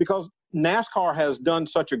that, because NASCAR has done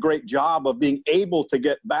such a great job of being able to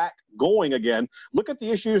get back going again. Look at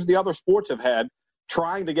the issues the other sports have had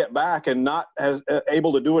trying to get back and not as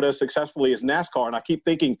able to do it as successfully as NASCAR. And I keep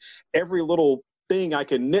thinking every little thing I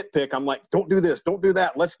can nitpick, I'm like, don't do this, don't do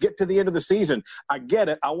that. Let's get to the end of the season. I get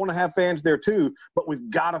it. I want to have fans there too, but we've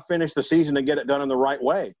got to finish the season and get it done in the right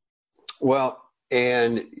way. Well,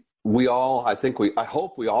 and I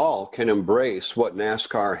hope we all can embrace what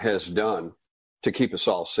NASCAR has done to keep us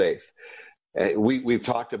all safe. We've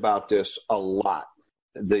talked about this a lot.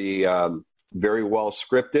 The very well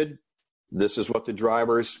scripted, this is what the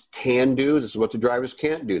drivers can do, this is what the drivers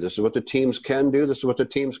can't do, this is what the teams can do, this is what the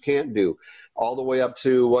teams can't do, all the way up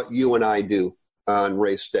to what you and I do on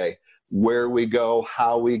race day, where we go,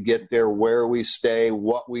 how we get there, where we stay,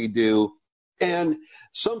 what we do. And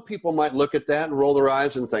some people might look at that and roll their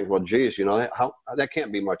eyes and think, well, geez, you know, that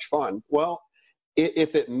can't be much fun. Well,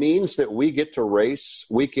 if it means that we get to race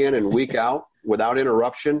week in and week out without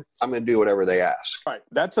interruption, I'm going to do whatever they ask. All right,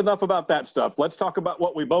 that's enough about that stuff. Let's talk about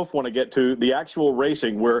what we both want to get to, the actual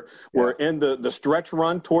racing. We're in the stretch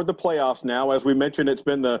run toward the playoffs now. As we mentioned, it's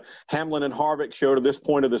been the Hamlin and Harvick show to this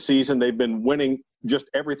point of the season. They've been winning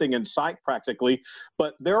just everything in sight practically.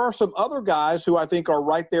 But there are some other guys who I think are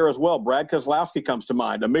right there as well. Brad Keselowski comes to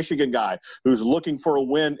mind, a Michigan guy who's looking for a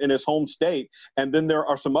win in his home state. And then there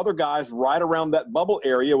are some other guys right around that bubble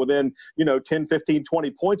area within, 10, 15,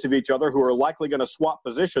 20 points of each other who are likely going to swap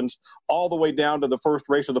positions all the way down to the first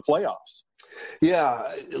race of the playoffs.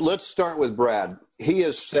 Yeah, let's start with Brad. He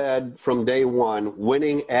has said from day one,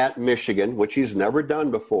 winning at Michigan, which he's never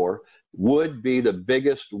done before, would be the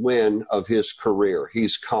biggest win of his career.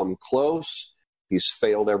 He's come close. He's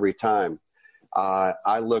failed every time.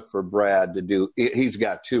 I look for Brad to do – he's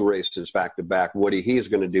got 2 races back-to-back. Woody, he's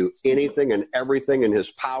going to do anything and everything in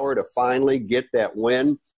his power to finally get that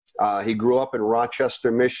win. He grew up in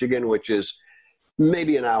Rochester, Michigan, which is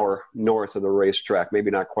maybe an hour north of the racetrack,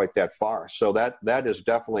 maybe not quite that far. So that is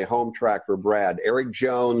definitely home track for Brad. Erik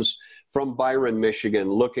Jones from Byron, Michigan,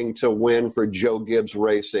 looking to win for Joe Gibbs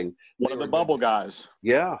Racing. One of the bubble guys.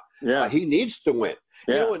 Yeah. He needs to win.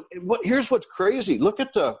 Yeah. Here's what's crazy. Look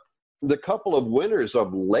at the couple of winners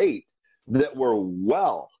of late that were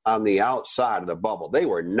well on the outside of the bubble. They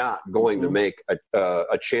were not going to make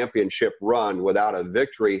a championship run without a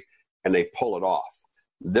victory, and they pull it off.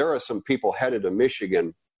 There are some people headed to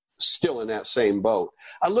Michigan still in that same boat.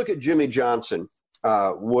 I look at Jimmy Johnson,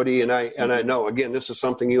 Woody, and I know, again, this is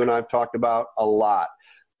something you and I have talked about a lot.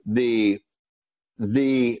 The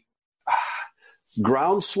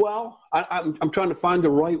groundswell, I'm trying to find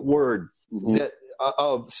the right word, that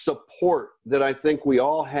of support that I think we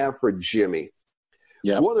all have for Jimmy.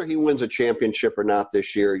 Yeah. Whether he wins a championship or not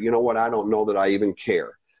this year, you know what? I don't know that I even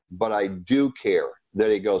care. But I do care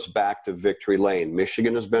that he goes back to victory lane.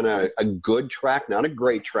 Michigan has been a good track, not a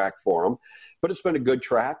great track for him, but it's been a good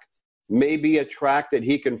track. Maybe a track that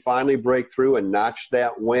he can finally break through and notch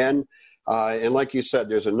that win. And like you said,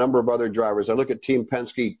 there's a number of other drivers. I look at Team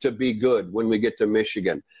Penske to be good when we get to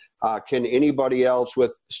Michigan. Can anybody else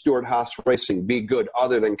with Stewart-Haas Racing be good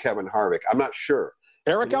other than Kevin Harvick? I'm not sure.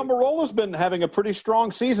 Eric Almirola's been having a pretty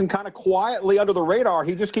strong season, kind of quietly under the radar.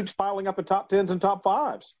 He just keeps piling up in top 10s and top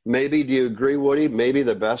 5s. Maybe, do you agree, Woody? Maybe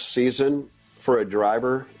the best season for a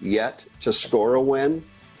driver yet to score a win?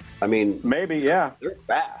 I mean, maybe, yeah. They're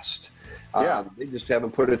fast. They just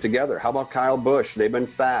haven't put it together. How about Kyle Busch? They've been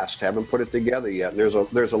fast, haven't put it together yet. And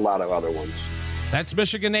there's a lot of other ones. That's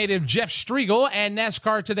Michigan native Jeff Striegel and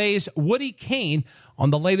NASCAR Today's Woody Kane on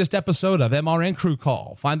the latest episode of MRN Crew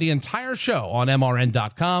Call. Find the entire show on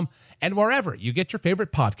MRN.com and wherever you get your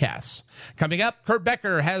favorite podcasts. Coming up, Kurt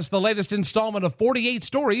Becker has the latest installment of 48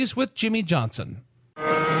 Stories with Jimmy Johnson. Sir,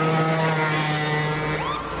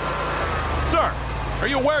 are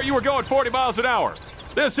you aware you were going 40 miles an hour?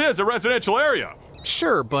 This is a residential area.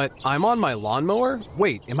 Sure, but I'm on my lawnmower?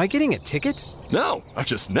 Wait, am I getting a ticket? No, I've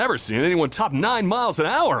just never seen anyone top 9 miles an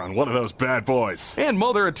hour on one of those bad boys. And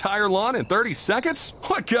mow their entire lawn in 30 seconds?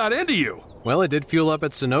 What got into you? Well, it did fuel up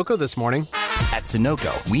at Sunoco this morning. At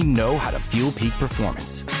Sunoco, we know how to fuel peak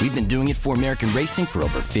performance. We've been doing it for American racing for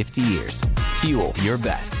over 50 years. Fuel your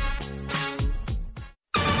best.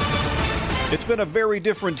 It's been a very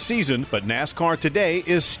different season, but NASCAR Today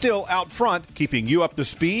is still out front, keeping you up to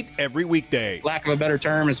speed every weekday. Lack of a better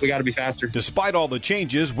term is we got to be faster. Despite all the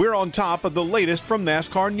changes, we're on top of the latest from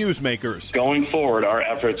NASCAR newsmakers. Going forward, our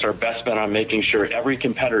efforts are best spent on making sure every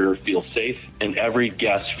competitor feels safe and every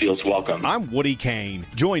guest feels welcome. I'm Woody Kane.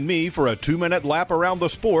 Join me for a 2-minute lap around the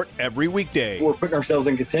sport every weekday. We're putting ourselves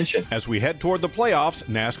in contention. As we head toward the playoffs,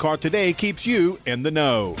 NASCAR Today keeps you in the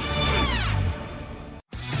know.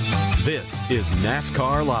 This is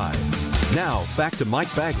NASCAR Live. Now, back to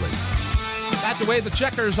Mike Bagley. Back to Wade the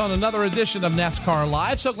Checkers on another edition of NASCAR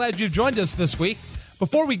Live. So glad you've joined us this week.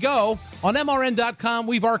 Before we go, on MRN.com,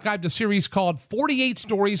 we've archived a series called 48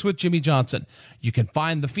 Stories with Jimmy Johnson. You can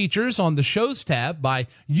find the features on the Shows tab by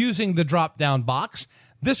using the drop-down box.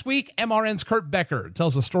 This week, MRN's Kurt Becker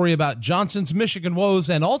tells a story about Johnson's Michigan woes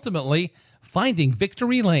and ultimately finding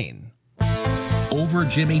victory lane. Over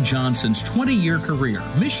Jimmy Johnson's 20-year career,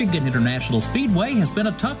 Michigan International Speedway has been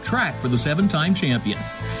a tough track for the 7-time champion.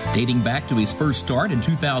 Dating back to his first start in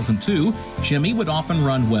 2002, Jimmy would often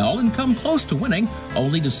run well and come close to winning,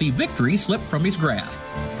 only to see victory slip from his grasp.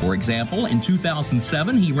 For example, in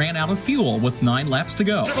 2007, he ran out of fuel with 9 laps to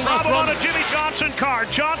go. Problem on a Jimmy Johnson car.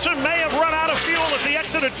 Johnson may have run out of fuel at the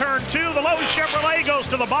exit of turn 2. The Lowe's Chevrolet goes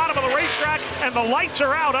to the bottom of the racetrack, and the lights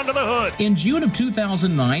are out under the hood. In June of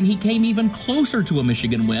 2009, he came even closer to a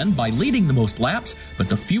Michigan win by leading the most laps, but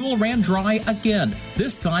the fuel ran dry again,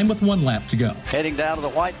 this time with 1 lap to go. Heading down to the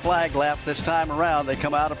white flag lap this time around, they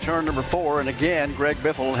come out of turn number 4, and again, Greg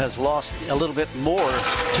Biffle has lost a little bit more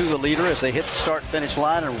to the leader as they hit the start-finish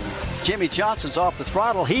line, and Jimmy Johnson's off the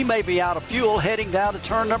throttle. He may be out of fuel heading down to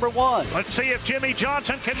turn number 1. Let's see if Jimmy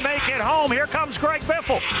Johnson can make it home. Here comes Greg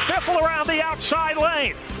Biffle. Biffle around the outside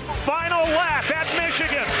lane. Final lap at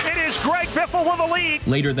Michigan. It is Greg Biffle with the lead.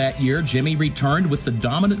 Later that year, Jimmy returned with the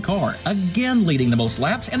dominant car, again leading the most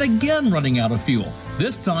laps and again running out of fuel,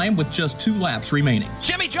 this time with just 2 laps remaining.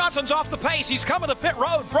 Jimmy Johnson's off the pace. He's coming to pit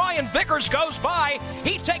road. Brian Vickers goes by.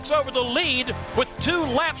 He takes over the lead with 2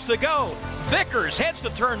 laps to go. Vickers heads to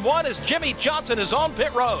turn 1 as Jimmy Johnson is on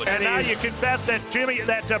pit road. And now you can bet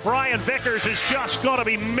that Brian Vickers is just going to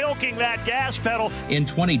be milking that gas pedal. In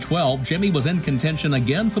 2012, Jimmy was in contention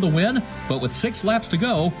again for the win, but with 6 laps to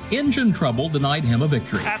go, engine trouble denied him a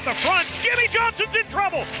victory. At the front, Jimmy Johnson's in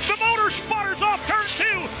trouble. The motor sputters off turn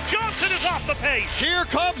 2. off the pace. Here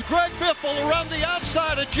comes Greg Biffle around the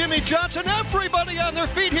outside of Jimmy Johnson. Everybody on their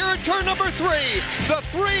feet here at turn number 3. The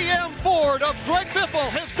 3M Ford of Greg Biffle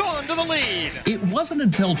has gone to the lead. It wasn't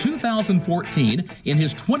until 2014, in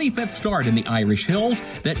his 25th start in the Irish Hills,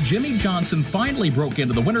 that Jimmy Johnson finally broke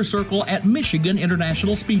into the winner's circle at Michigan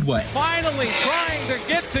International Speedway. Finally trying to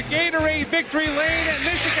get to Gatorade Victory Lane at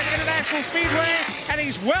Michigan International Speedway, and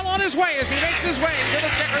he's well on his way as he makes his way to the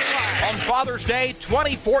checkered flag. On Father's Day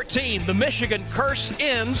 2014, the Michigan curse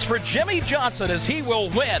ends for Jimmy Johnson as he will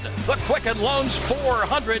win the Quicken Loans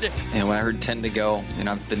 400. And when I heard 10 to go,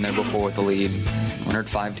 I've been there before with the lead. When I heard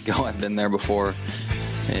 5 to go, I've been there before.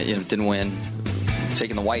 Didn't win.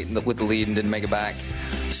 Taking the white with the lead and didn't make it back.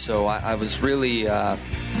 So I was really, I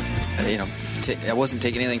wasn't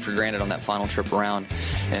taking anything for granted on that final trip around.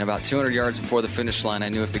 And about 200 yards before the finish line, I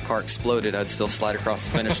knew if the car exploded, I'd still slide across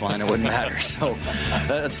the finish line. It wouldn't matter. So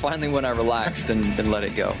that's finally when I relaxed and let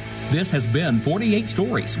it go. This has been 48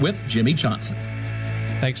 Stories with Jimmy Johnson.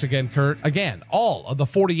 Thanks again, Kurt. Again, all of the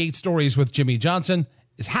 48 Stories with Jimmy Johnson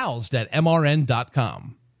is housed at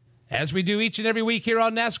MRN.com. As we do each and every week here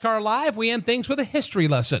on NASCAR Live, we end things with a history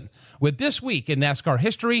lesson. With This Week in NASCAR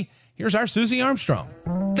History, here's our Susie Armstrong.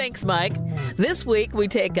 Thanks, Mike. This week, we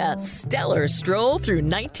take a stellar stroll through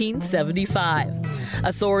 1975.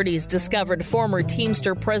 Authorities discovered former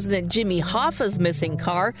Teamster President Jimmy Hoffa's missing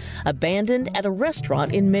car abandoned at a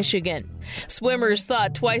restaurant in Michigan. Swimmers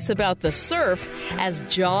thought twice about the surf as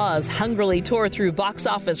Jaws hungrily tore through box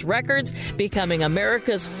office records, becoming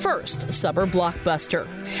America's first summer blockbuster.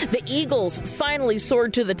 The Eagles finally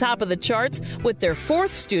soared to the top of the charts with their 4th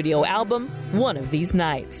studio album, One of These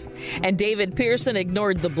Nights. And David Pearson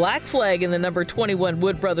ignored the black flag in the number 21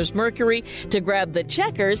 Wood Brothers Mercury to grab the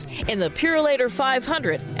checkers in the Purelator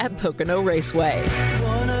 500 at Pocono Raceway.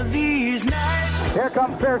 One of these nights. Here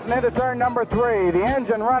comes Pearson into turn number 3. The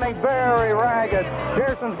engine running very ragged.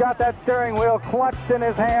 Pearson's got that steering wheel clutched in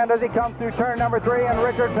his hand as he comes through turn number 3, and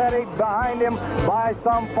Richard Petty behind him by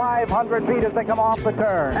some 500 feet as they come off the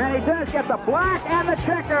turn. And he does get the black and the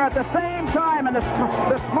checker at the same time, and the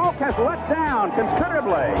smoke has let down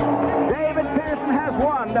considerably. David Pearson has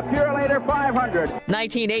won the Purelator 500.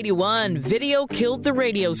 1981, video killed the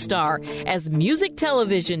radio star as music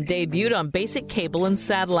television debuted on basic cable and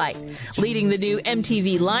satellite. Leading the new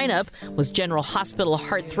MTV lineup was General Hospital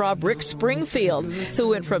heartthrob Rick Springfield, who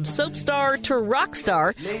went from soap star to rock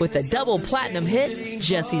star with a double platinum hit,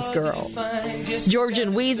 Jesse's Girl. George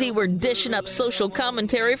and Wheezy were dishing up social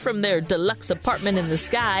commentary from their deluxe apartment in the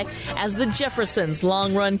sky as the Jeffersons'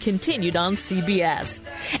 long run continued on CBS.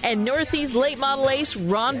 And Northeast late model ace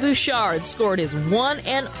Ron Bouchard scored his one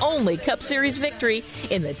and only Cup Series victory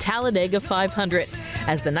in the Talladega 500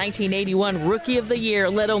 as the 1981 Rookie of the Year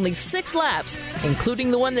led only 6 laps, including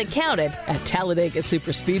the one that counted at Talladega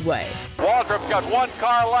Superspeedway. Waldrop's got 1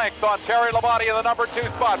 car length on Terry Labonte in the number 2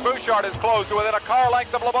 spot. Bouchard is close to within a car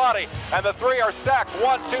length of Labonte, and the 3 are stacked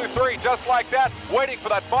 1, 2, 3, just like that, waiting for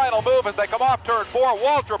that final move as they come off turn 4.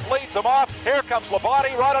 Waldrop leads them off. Here comes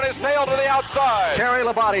Labonte right on his tail to the outside. Terry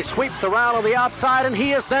Labonte sweeps around on the outside, and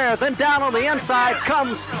he is there. Then down on the inside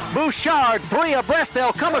comes Bouchard. 3 abreast.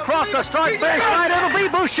 They'll come across the start finish line. It'll be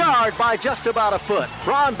Bouchard by just about a foot.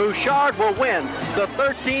 Ron Bouchard will win the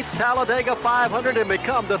 13th Talladega 500 and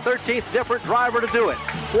become the 13th different driver to do it.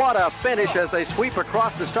 What a finish as they sweep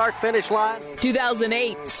across the start-finish line.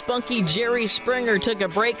 2008, spunky Jerry Springer took a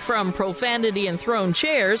break from profanity and thrown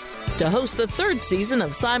chairs to host the 3rd season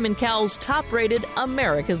of Simon Cowell's top-rated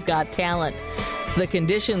America's Got Talent. The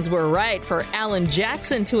conditions were right for Alan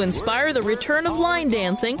Jackson to inspire the return of line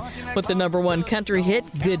dancing with the number 1 country hit,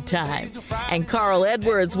 Good Time. And Carl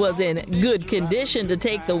Edwards was in good condition to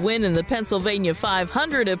take the win in the Pennsylvania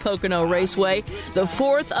 500 at Pocono Raceway, the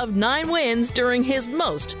 4th of 9 wins during his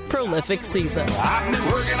most prolific season. I've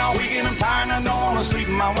been working all weekend, I'm tired and I don't want to sleep,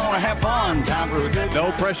 and I want to have fun. Time for a good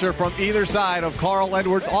No pressure from either side of Carl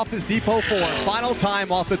Edwards off his Depot 4. Final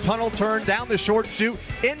time off the tunnel turn, down the short chute,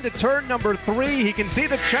 into turn number 3. He can see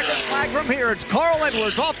the checkered flag from here. It's Carl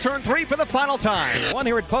Edwards off turn 3 for the final time. Won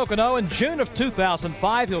here at Pocono in June of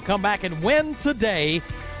 2005. He'll come back and win today.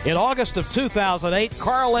 In August of 2008,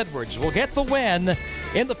 Carl Edwards will get the win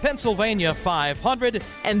in the Pennsylvania 500.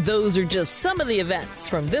 And those are just some of the events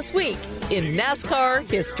from this week in NASCAR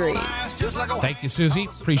history. Thank you, Susie.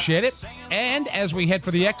 Appreciate it. And as we head for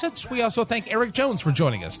the exits, we also thank Erik Jones for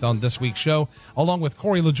joining us on this week's show, along with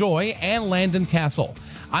Corey LaJoy and Landon Castle.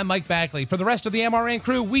 I'm Mike Bagley. For the rest of the MRN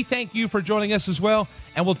crew, we thank you for joining us as well,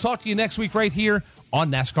 and we'll talk to you next week right here on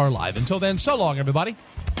NASCAR Live. Until then, so long, everybody.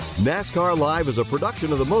 NASCAR Live is a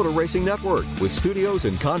production of the Motor Racing Network with studios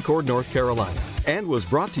in Concord, North Carolina. And was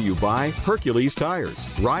brought to you by Hercules Tires,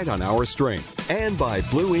 ride on our strength. And by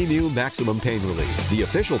Blue Emu Maximum Pain Relief, the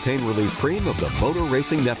official pain relief cream of the Motor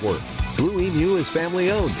Racing Network. Blue Emu is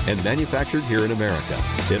family-owned and manufactured here in America.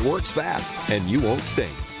 It works fast, and you won't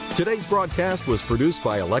stink. Today's broadcast was produced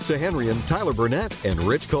by Alexa Henry and Tyler Burnett and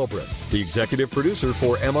Rich Culbreth. The executive producer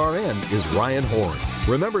for MRN is Ryan Horn.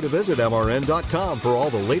 Remember to visit MRN.com for all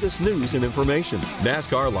the latest news and information.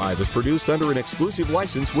 NASCAR Live is produced under an exclusive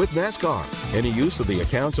license with NASCAR. Any use of the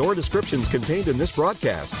accounts or descriptions contained in this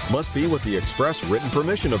broadcast must be with the express written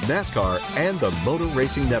permission of NASCAR and the Motor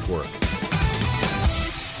Racing Network.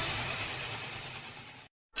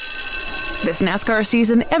 This NASCAR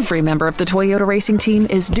season, every member of the Toyota racing team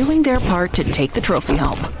is doing their part to take the trophy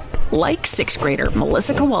home. Like 6th grader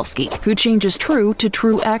Melissa Kowalski, who changes true to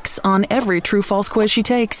True X on every true-false quiz she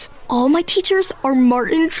takes. All my teachers are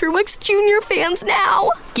Martin Truex Jr. fans now.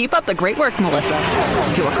 Keep up the great work, Melissa.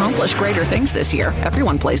 To accomplish greater things this year,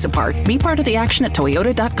 everyone plays a part. Be part of the action at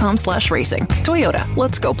toyota.com/racing. Toyota,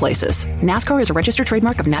 let's go places. NASCAR is a registered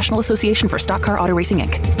trademark of National Association for Stock Car Auto Racing,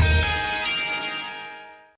 Inc.